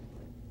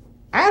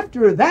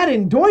 after that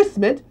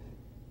endorsement,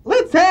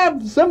 let's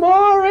have some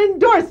more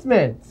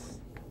endorsements.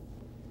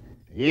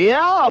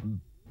 Yeah.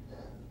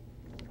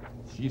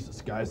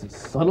 Jesus, guys, as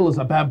subtle as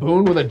a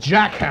baboon with a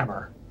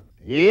jackhammer.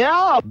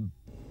 Yeah. Horace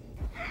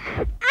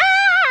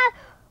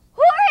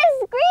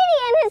Greedy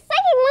and his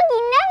psychic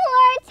monkey Neville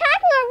are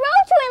attacking our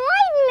road to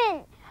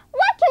enlightenment.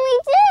 What can we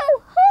do?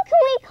 Who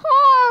can we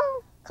call?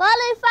 Call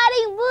in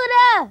Fighting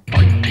Buddha.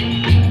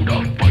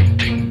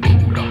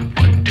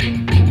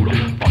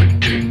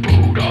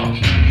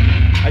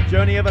 A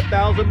journey of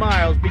 1,000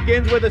 miles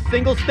begins with a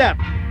single step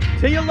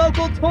to your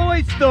local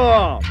toy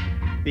store.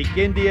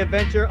 Begin the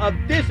adventure of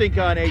this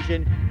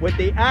incarnation with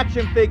the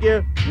action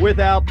figure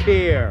without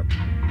peer.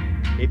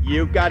 If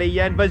you've got a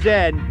yen for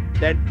zen,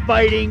 then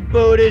Fighting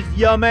Buddha's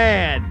your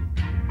man.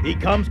 He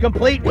comes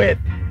complete with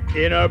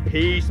Inner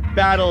Peace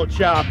Battle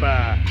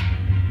Chopper,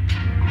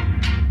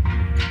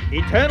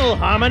 Eternal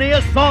Harmony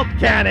Assault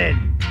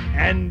Cannon,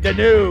 and the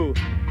new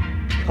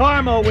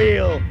Karma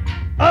Wheel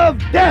of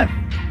Death.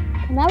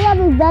 Can I rub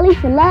his belly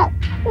for luck?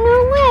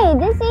 No way,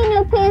 this ain't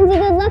no pansy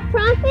good luck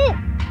prophet.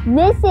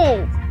 This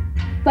is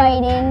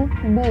Fighting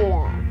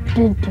Buddha.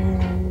 Dun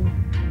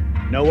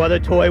 -dun. No other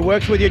toy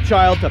works with your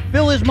child to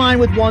fill his mind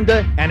with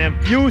wonder and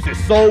infuse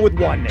his soul with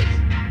oneness.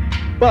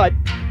 But,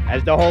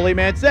 as the holy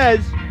man says,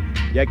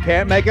 you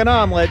can't make an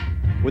omelet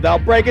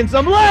without breaking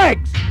some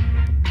legs!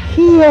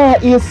 Here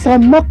is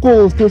some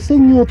knuckles to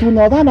send you to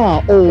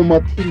Nirvana, O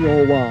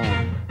material one.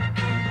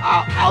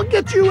 I'll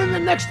get you in the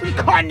next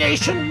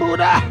incarnation,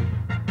 Buddha.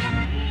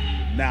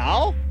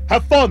 Now,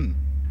 have fun.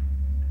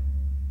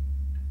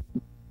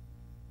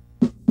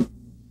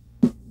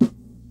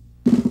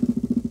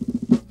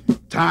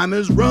 Time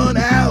has run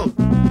out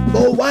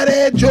for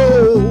Whitehead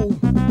Joe.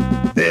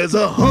 There's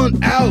a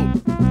hunt out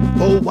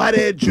for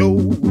Whitehead Joe.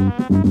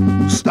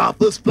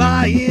 Mustafa's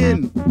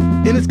flying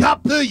in his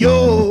copter,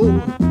 yo.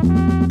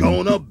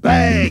 Gonna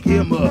bag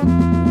him up,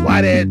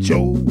 Whitehead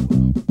Joe.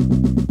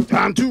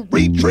 Time to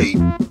retreat,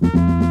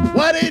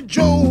 Whitehead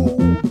Joe.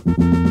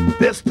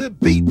 Best to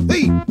beat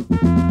feet,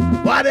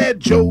 Whitehead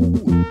Joe.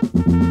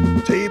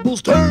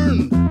 Tables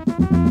turned,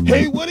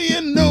 hey, what do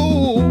you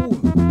know?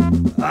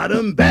 I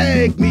done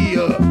bagged me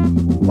up,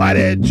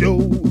 Whitehead Joe.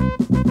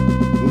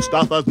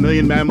 Mustafa's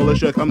Million Man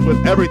Militia comes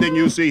with everything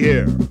you see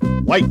here.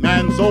 White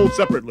man sold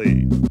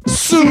separately.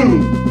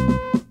 Soon!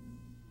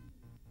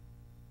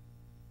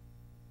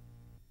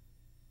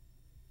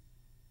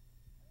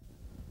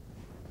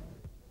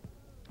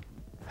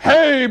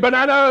 Hey,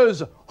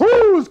 bananas!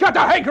 Who's got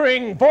a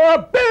hankering for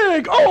a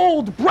big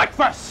old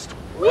breakfast?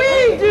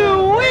 We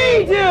do!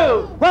 We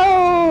do!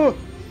 Well,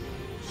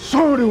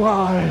 so do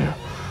I.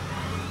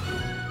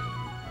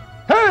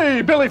 Hey,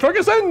 Hi, Billy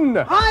Ferguson!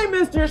 Hi,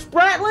 Mr.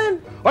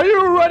 Spratlin! Are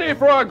you ready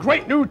for a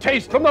great new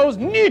taste from those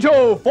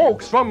neato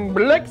folks from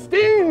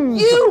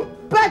Blickstein's? You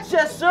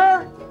betcha,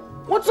 sir!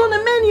 What's on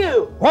the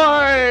menu?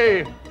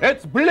 Why,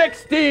 it's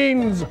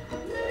Blickstein's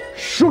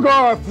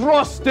Sugar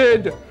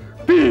Frosted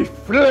Beef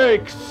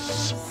Flakes!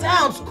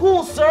 Sounds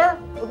cool, sir,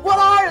 but what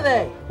are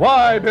they?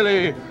 Why,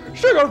 Billy,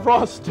 Sugar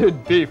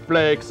Frosted Beef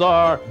Flakes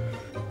are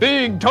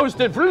big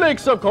toasted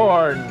flakes of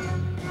corn,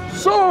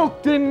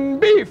 soaked in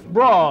beef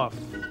broth,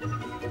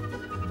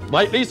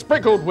 lightly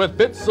sprinkled with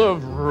bits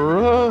of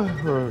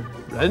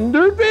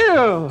rendered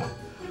veal,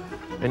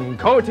 and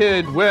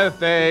coated with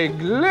a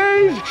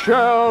glazed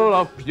shell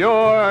of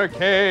pure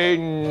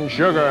cane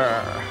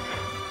sugar.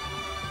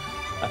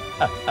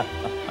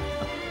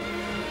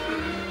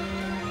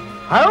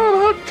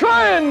 How about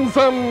trying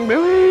some,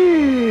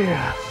 Billy?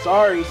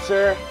 Sorry,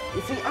 sir.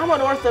 You see, I'm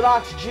an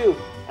Orthodox Jew,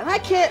 and I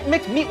can't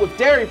mix meat with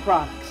dairy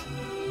products.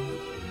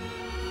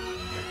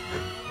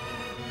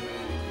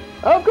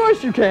 Of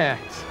course you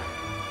can't.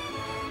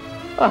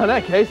 Oh, in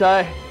that case,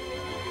 I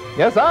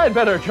guess I'd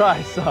better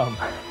try some.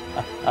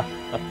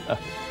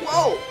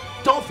 Whoa!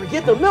 Don't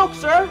forget the milk,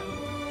 sir!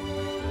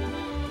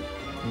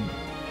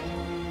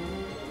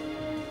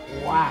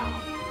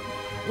 Wow.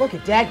 Look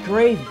at that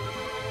gravy.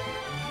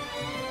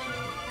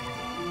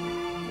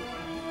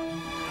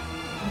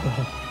 Look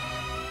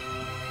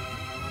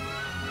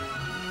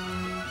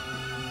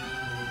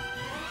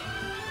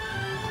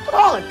at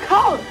all the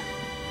color!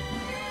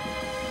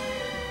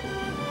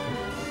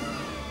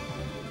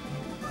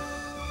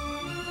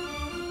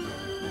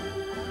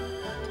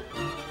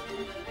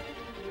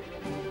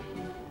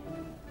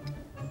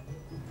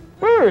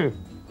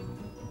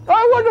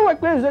 I wonder what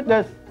gives it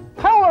this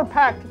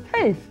power-packed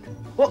taste.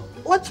 Well,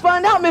 let's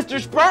find out, Mr.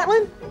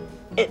 Spratlin.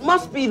 It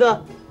must be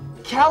the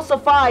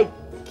calcified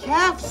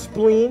calf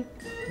spleen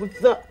with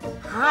the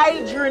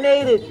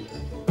hydrogenated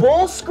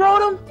bull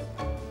scrotum.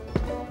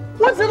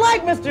 What's it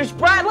like, Mr.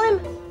 Spratlin?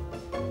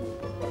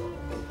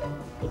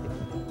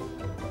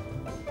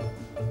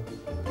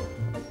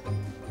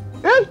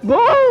 It's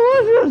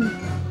delicious!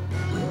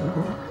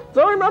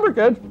 So remember,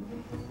 kids,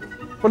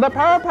 for the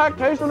power-packed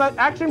taste on that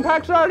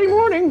action-packed Saturday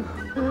morning,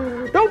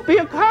 don't be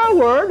a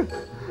coward.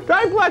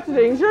 Try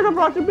Blickstein's Sugar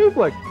Frosted Beef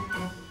Flakes.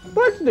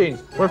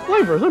 Blickstein's, where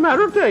flavor is a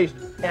matter of taste.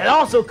 And it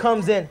also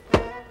comes in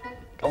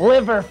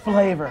liver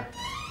flavor.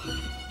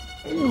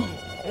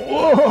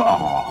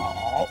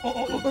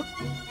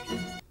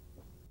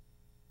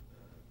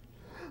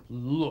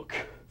 Look,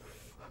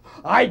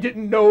 I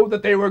didn't know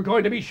that they were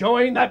going to be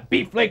showing that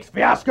Beef Flakes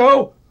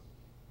fiasco.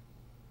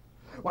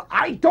 Well,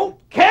 I don't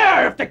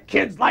care if the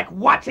kids like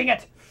watching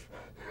it.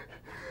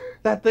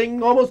 That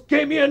thing almost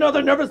gave me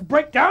another nervous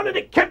breakdown and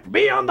it kept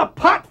me on the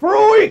pot for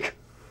a week.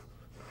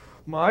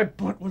 My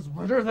butt was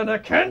wetter than a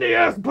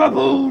candy-ass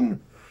baboon.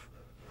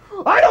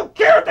 I don't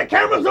care if the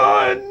camera's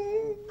on.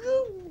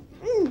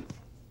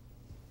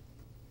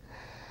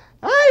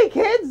 Hi,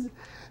 kids.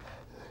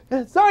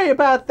 Sorry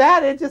about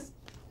that. It just...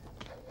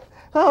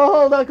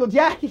 Oh, old Uncle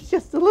Jack is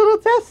just a little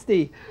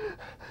testy.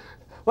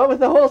 What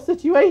with the whole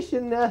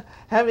situation,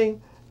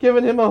 having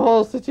given him a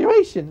whole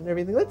situation and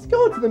everything. Let's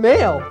go to the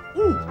mail.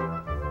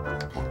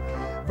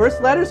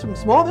 First letter's from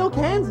Smallville,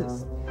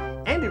 Kansas.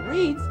 And it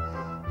reads,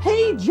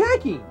 Hey,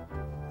 Jackie,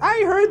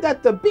 I heard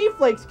that the Beef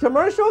Flakes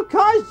commercial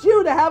caused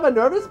you to have a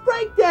nervous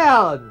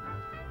breakdown.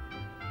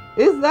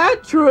 Is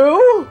that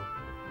true?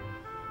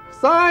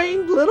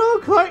 Signed, Little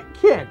Clark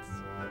Kent.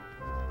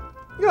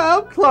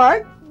 Well,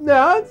 Clark,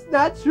 no, it's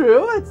not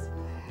true.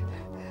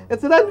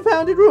 It's an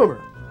unfounded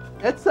rumor.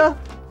 Let's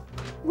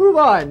move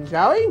on,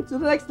 shall we, to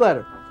the next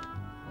letter.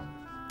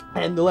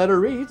 And the letter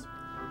reads,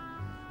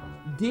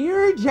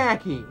 Dear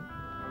Jackie,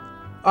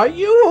 are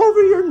you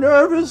over your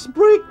nervous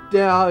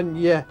breakdown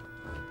yet?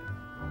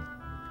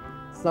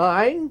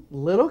 Signed,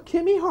 Little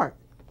Kimmy Hart.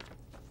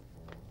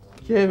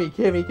 Kimmy.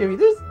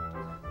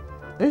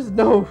 There's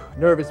no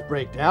nervous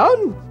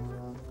breakdown.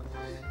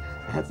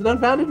 That's an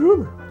unfounded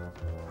rumor.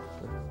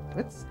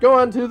 Let's go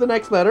on to the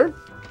next letter.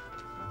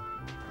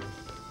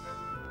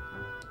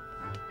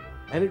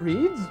 And it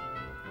reads,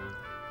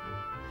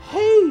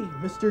 Hey,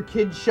 Mr.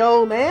 Kid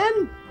Show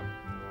Man.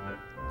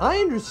 I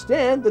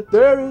understand that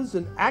there is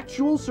an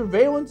actual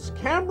surveillance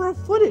camera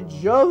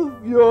footage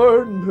of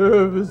your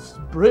nervous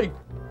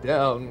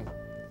breakdown.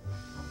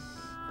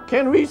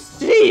 Can we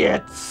see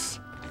it?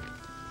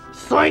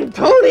 Signed,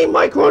 Tony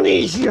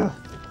Micronesia.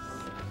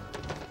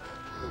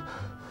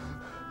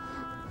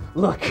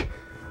 Look,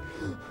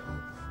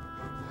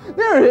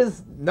 there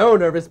is no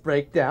nervous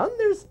breakdown.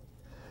 There's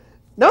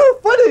no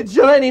footage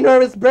of any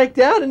nervous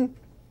breakdown, and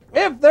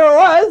if there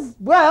was,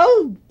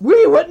 well,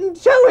 we wouldn't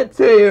show it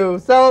to you,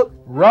 so...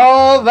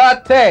 Roll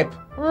the tape.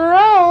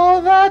 Roll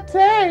the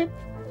tape.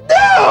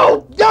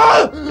 No!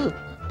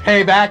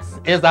 Paybacks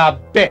is a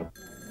bit.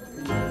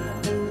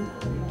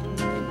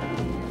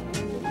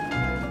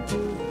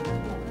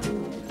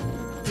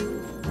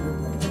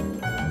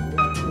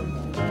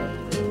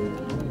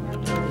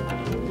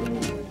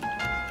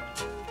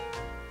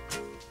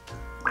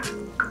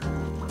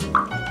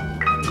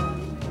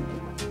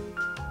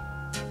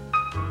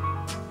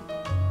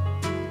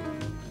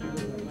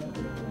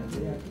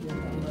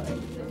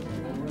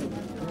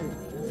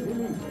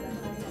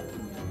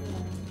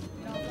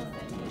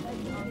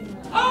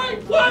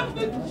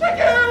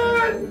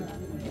 chicken!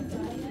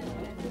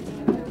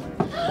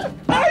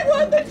 I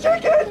won the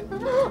chicken!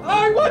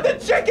 I won the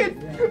chicken!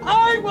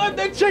 I won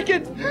the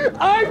chicken!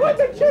 I won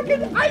the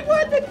chicken! I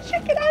won the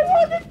chicken! I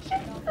won the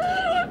chicken!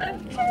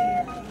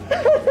 I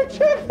won the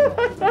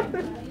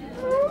chicken!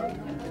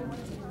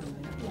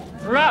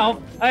 Ralph,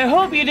 I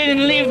hope you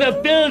didn't leave the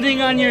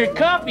building on your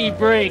coffee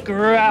break,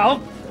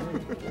 Ralph.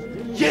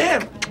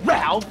 Yeah,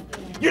 Ralph!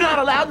 You're not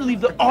allowed to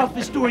leave the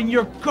office during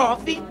your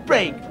coffee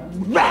break,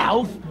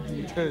 Ralph!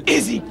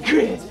 Is he,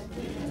 Chris?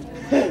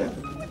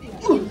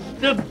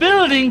 The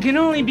building can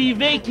only be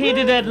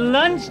vacated at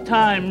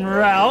lunchtime,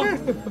 Ralph.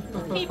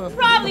 He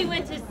probably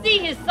went to see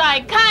his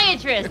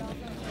psychiatrist.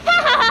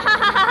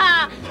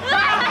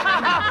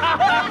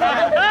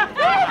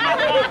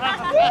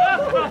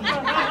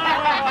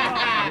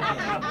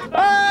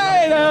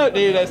 I don't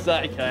need a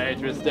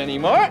psychiatrist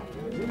anymore.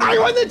 I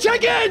won the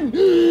chicken!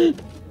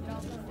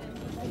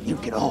 You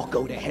can all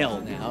go to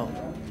hell now.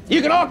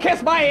 You can all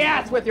kiss my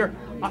ass with your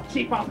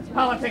cheap office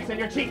politics and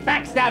your cheap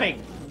backstabbing.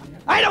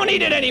 I don't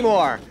need it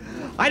anymore.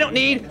 I don't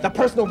need the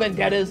personal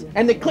vendettas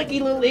and the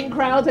cliquey little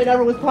in-crowds I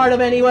never was part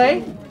of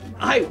anyway.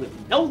 I will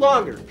no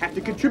longer have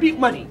to contribute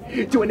money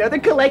to another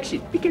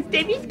collection because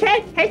Debbie's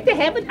cat has to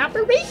have an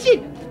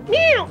operation.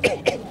 Meow!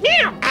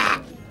 Meow!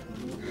 Ah.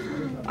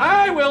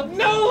 I will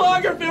no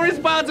longer be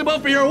responsible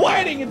for your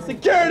whining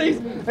insecurities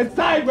and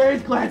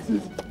sideways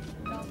glances.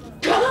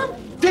 Calm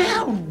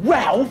down,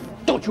 Ralph!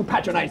 Don't you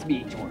patronize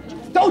me, George.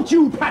 Don't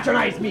you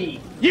patronize me!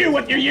 You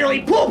with your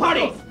yearly pool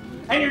parties!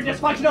 And your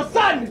dysfunctional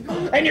son!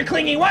 And your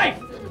clingy wife!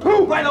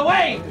 Who, by the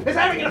way, is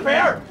having an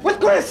affair with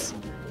Chris!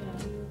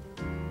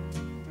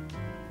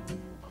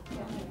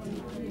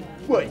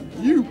 But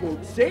you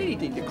won't say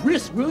anything to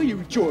Chris, will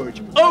you,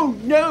 George? Oh,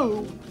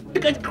 no!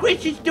 Because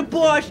Chris is the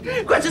boss!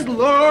 Chris is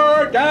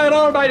Lord God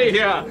Almighty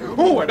here!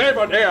 Who would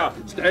ever dare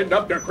stand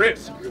up to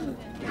Chris?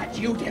 Not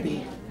you,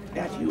 Debbie.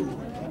 Not you.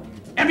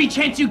 Every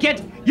chance you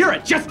get, you're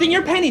adjusting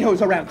your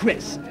pantyhose around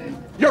Chris.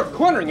 You're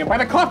cornering him by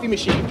the coffee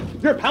machine.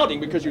 You're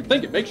pouting because you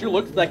think it makes you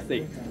look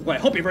sexy. Well, I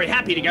hope you're very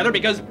happy together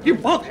because you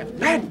both have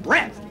bad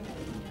breath.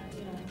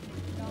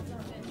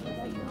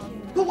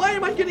 But why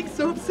am I getting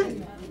so upset?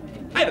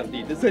 I don't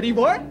need this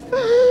anymore.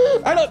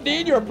 I don't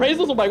need your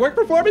appraisals of my work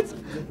performance.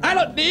 I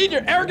don't need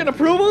your arrogant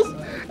approvals.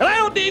 And I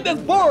don't need this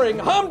boring,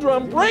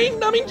 humdrum,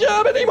 brain-numbing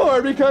job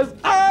anymore because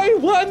I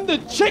won the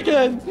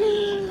chicken.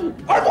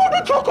 I won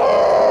the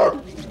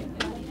chicken!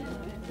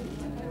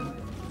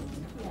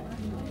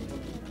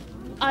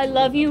 I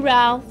love you,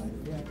 Ralph.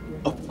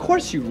 Of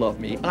course you love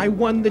me. I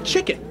won the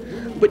chicken.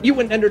 But you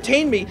wouldn't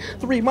entertain me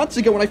 3 months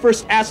ago when I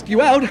first asked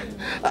you out.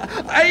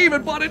 I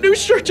even bought a new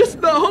shirt just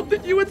in the hope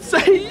that you would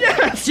say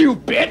yes, you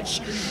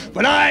bitch.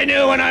 But I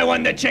knew when I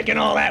won the chicken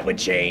all that would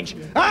change.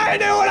 I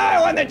knew when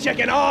I won the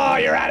chicken all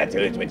your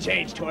attitudes would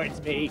change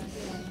towards me.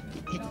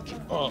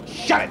 Oh,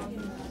 shut it.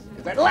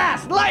 Because at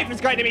last life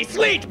is going to be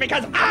sweet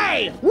because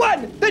I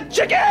won the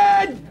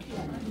chicken.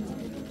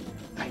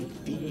 I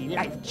feel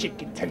like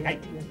chicken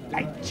tonight.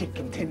 Like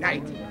chicken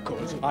tonight.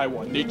 Cause I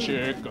want the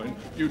chicken,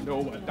 you know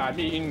what I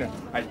mean.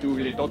 I do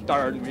little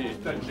turn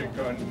with the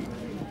chicken.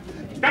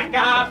 Back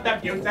up the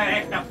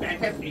music, the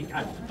fantasy,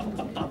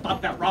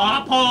 of the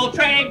raw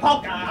poultry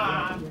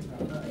polka.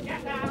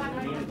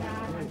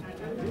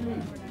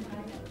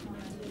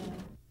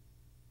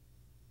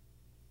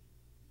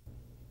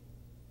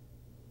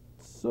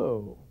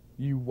 So,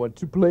 you want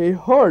to play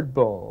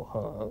hardball,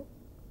 huh?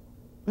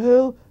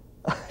 Well,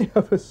 I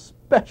have a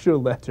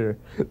special letter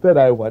that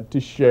I want to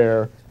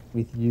share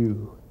with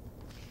you.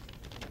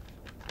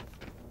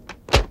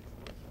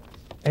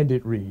 And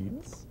it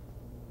reads,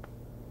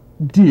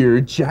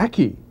 Dear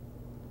Jackie,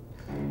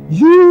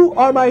 you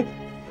are my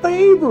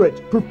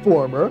favorite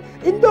performer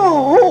in the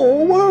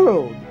whole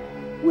world,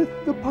 with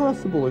the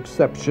possible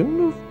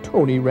exception of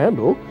Tony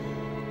Randall.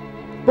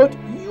 But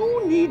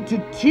you need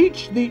to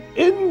teach the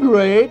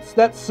ingrates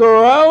that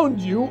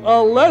surround you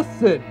a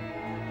lesson.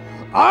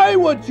 I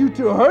want you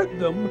to hurt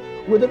them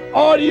with an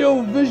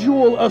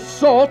audio-visual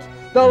assault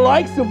the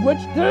likes of which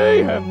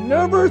they have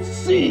never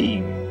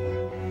seen.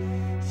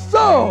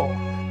 So,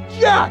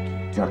 Jack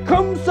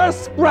Tecumseh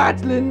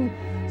Spratlin,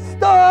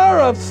 star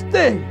of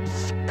stage,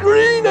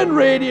 screen, and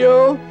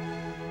radio,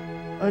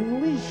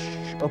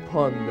 unleash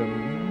upon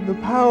them the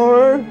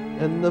power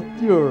and the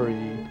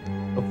fury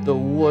of the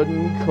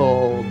one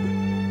called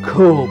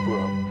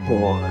Cobra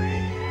Boy.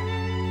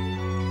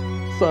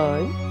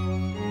 Signed,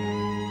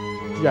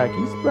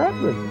 Jackie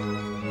Spratlin.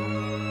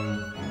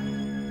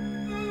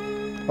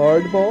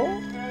 Hardball,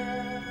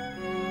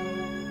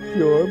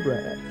 pure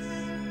brass.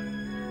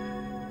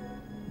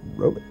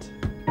 Roll it.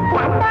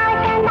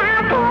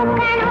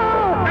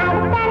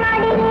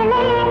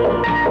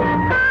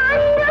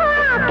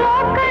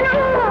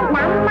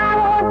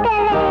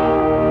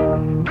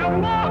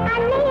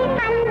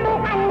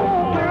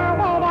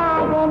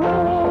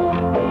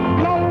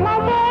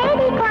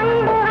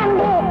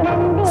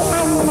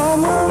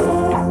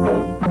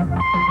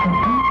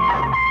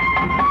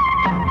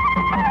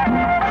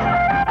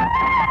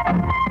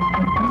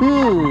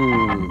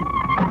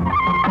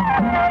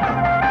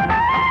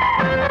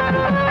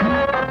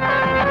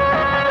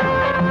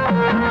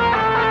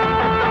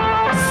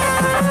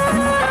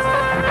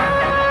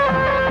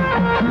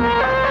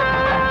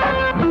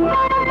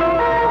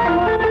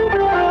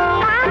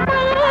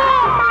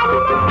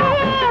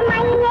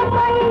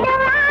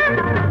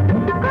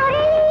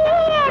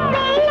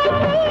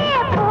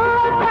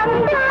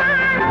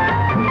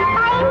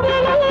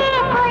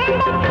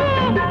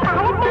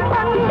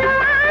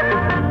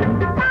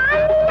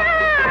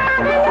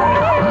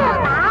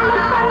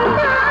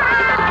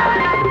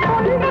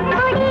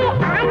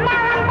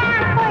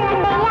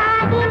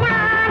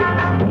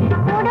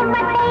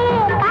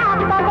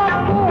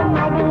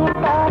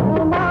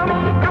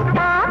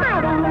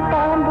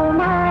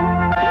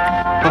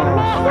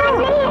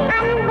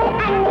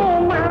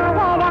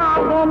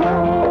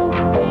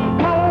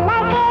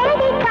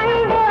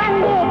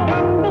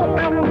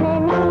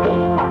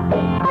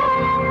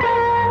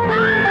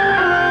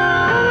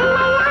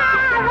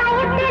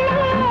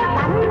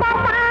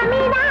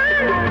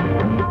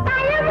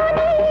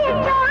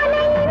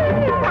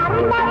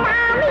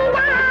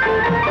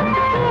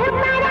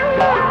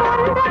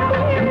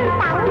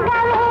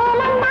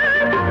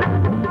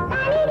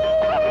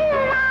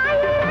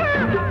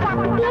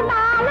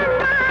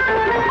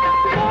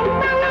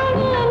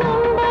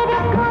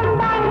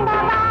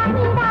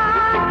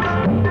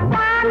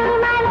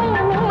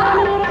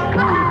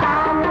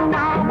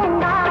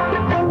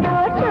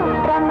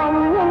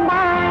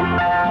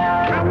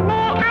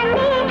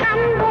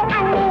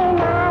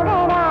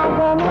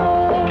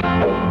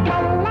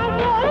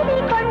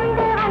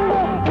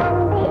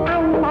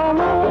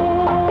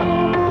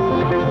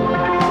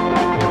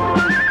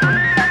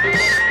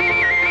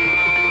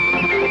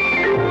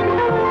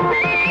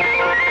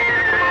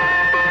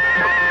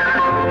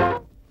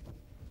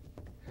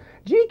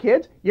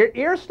 kids, your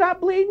ears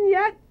stopped bleeding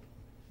yet?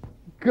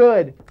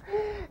 Good.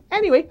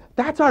 Anyway,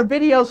 that's our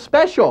video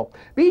special.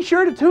 Be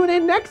sure to tune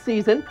in next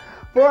season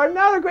for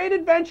another great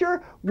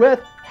adventure with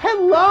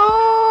Hellorama.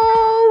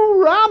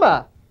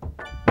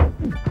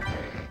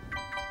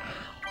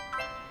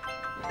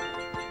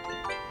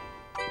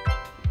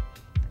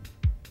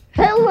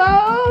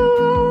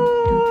 Hellorama.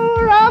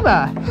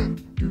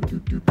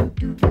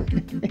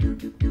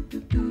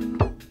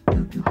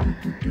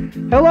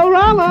 Hello,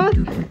 Rama.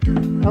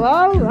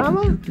 Hello,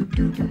 Rama.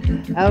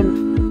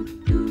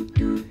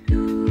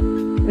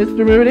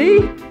 Mr. Moody?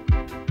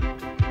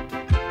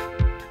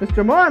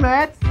 Mr.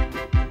 Mormats?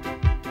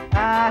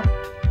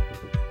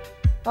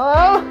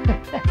 Hello?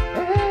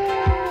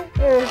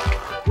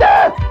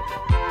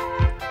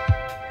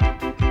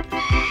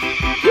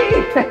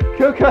 Gee,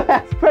 Cuckoo,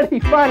 that's pretty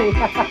funny.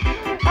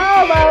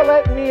 How about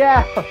letting me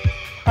out?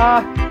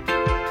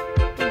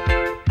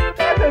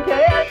 That's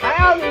okay,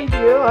 I'll need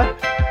you.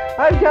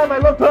 I've got my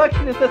little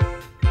perfectionist.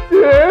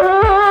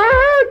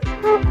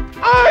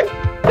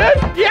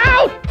 Get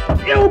out!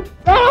 You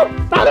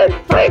southern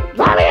freak!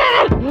 Let me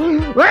out!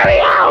 Let me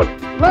out!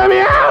 Let me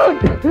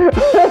out!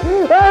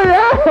 Let me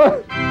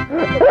out!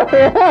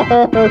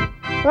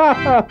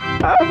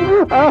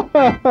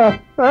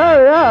 Let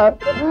me out!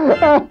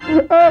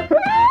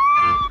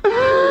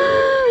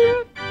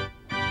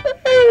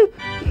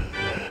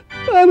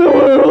 What a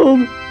world!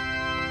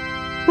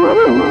 What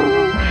a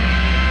world!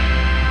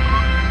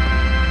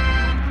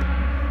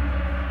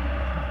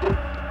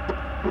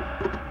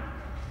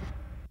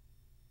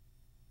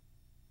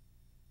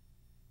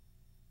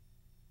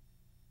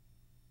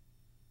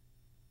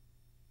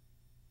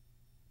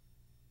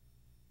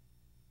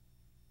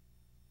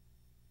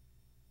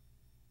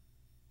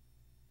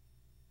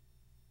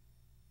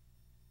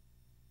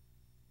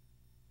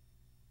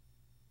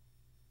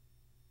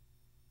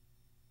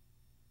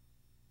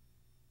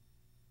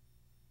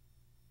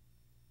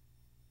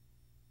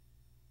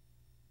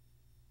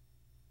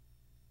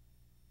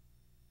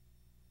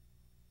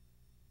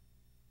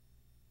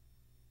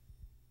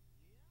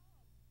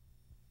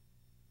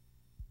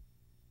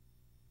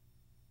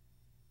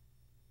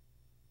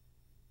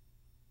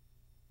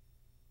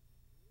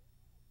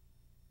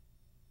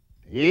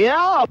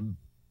 Yeah.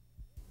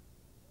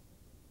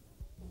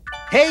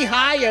 Hey,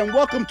 hi, and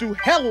welcome to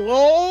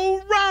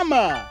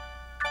Hellorama.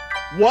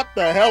 What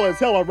the hell is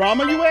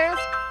Hellorama, you ask?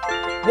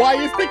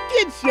 Why, it's the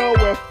kids show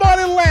where fun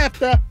and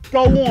laughter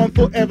go on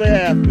forever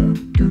after.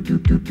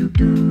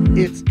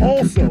 It's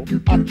also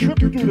a trip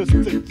through the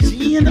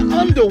Stygian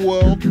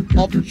underworld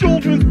of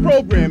children's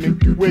programming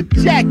with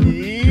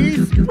Jackie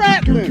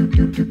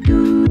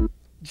Spratlin.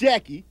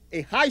 Jackie,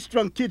 a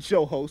high-strung kid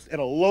show host at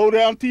a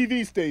low-down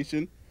TV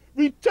station,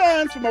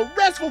 returns from a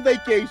restful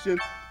vacation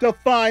to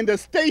find the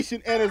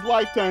station and his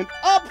life turned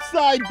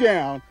upside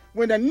down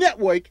when the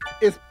network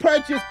is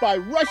purchased by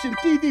Russian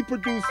TV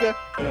producer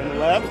and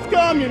left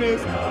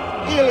communist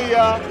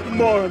Ilya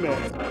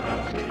Muromets.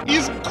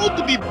 It's good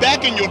to be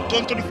back in your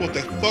country for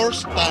the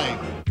first time.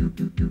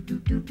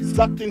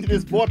 Sucked into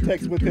this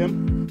vortex with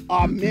him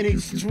are many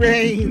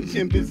strange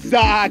and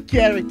bizarre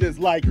characters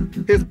like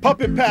his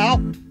puppet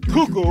pal,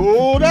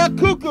 Cuckoo the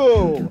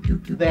Cuckoo.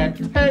 They're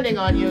turning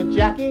on you,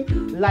 Jackie,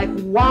 like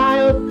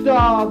wild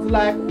dogs,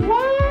 like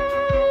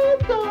wild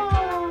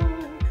dogs.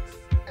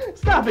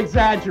 Stop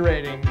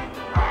exaggerating.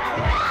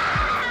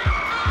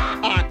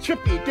 Our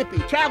trippy-dippy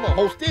travel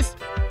hostess,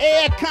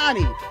 Air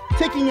Connie,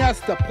 taking us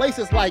to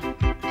places like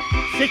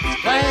Six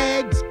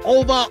Flags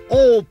Over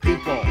Old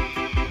People.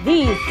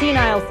 These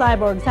senile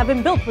cyborgs have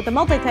been built with a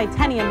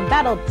multi-titanium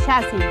battle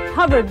chassis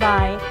covered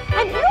by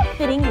an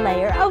ill-fitting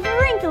layer of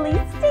wrinkly,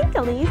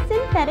 stinkily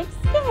synthetic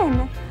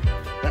skin.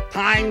 The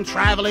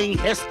time-traveling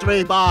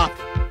history buff,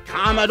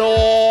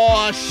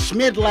 Commodore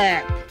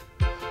Schmidlap.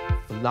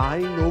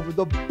 Flying over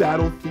the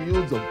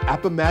battlefields of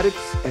Appomattox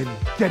and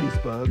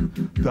Gettysburg,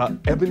 the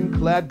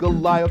ebon-clad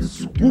Goliath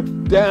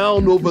swooped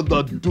down over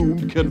the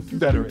doomed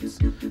Confederates.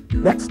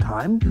 Next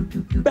time,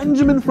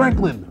 Benjamin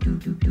Franklin,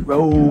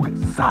 rogue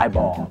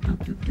cyborg.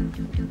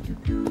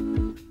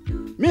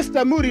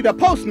 Mr. Moody the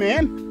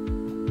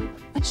Postman.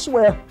 I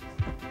swear,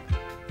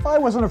 if I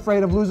wasn't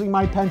afraid of losing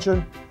my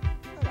pension,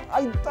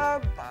 I'd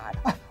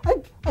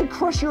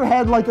crush your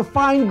head like a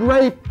fine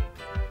grape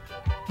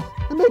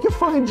and make a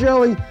fine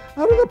jelly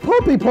out of the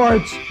pulpy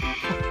parts.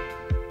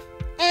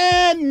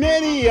 And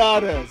many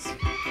others.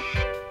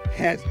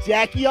 As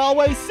Jackie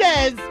always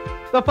says,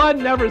 the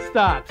fun never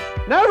stops.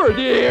 Never,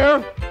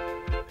 dear.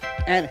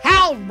 And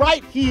how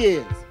right he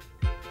is.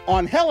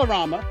 On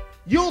Hellorama,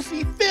 you'll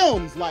see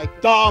films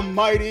like The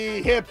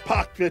Mighty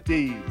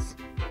Hippocrates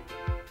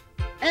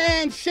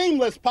and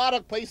shameless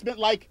product placement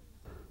like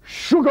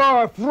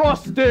Sugar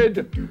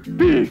Frosted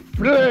Beef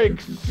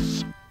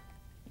Flakes.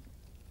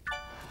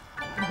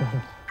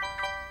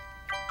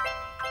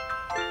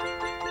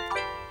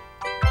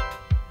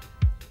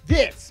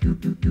 This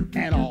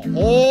and a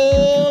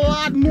whole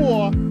lot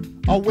more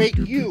await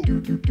you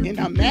in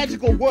the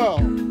magical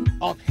world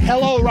of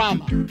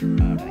Hellorama.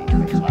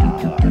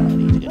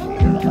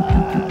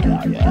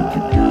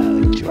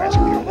 Get your ass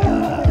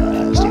over here.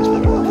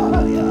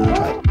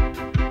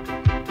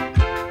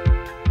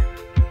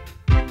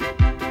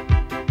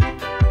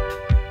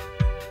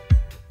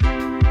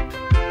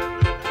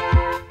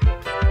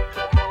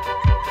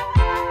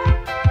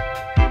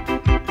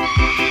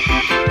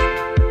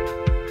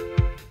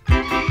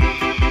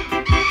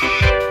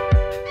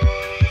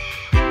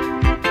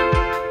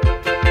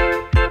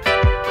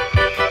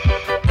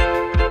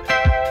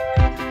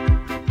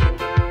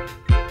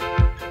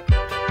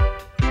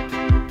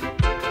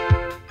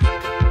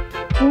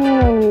 So,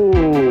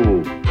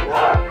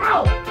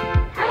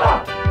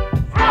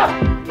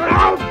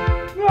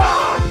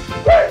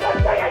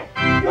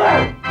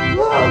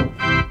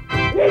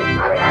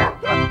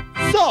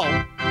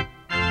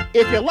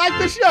 if you like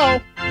the show,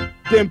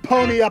 then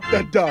pony up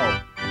the dough.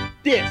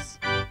 This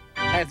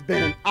has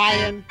been an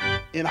Iron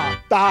in Our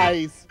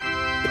Thighs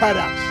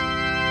production.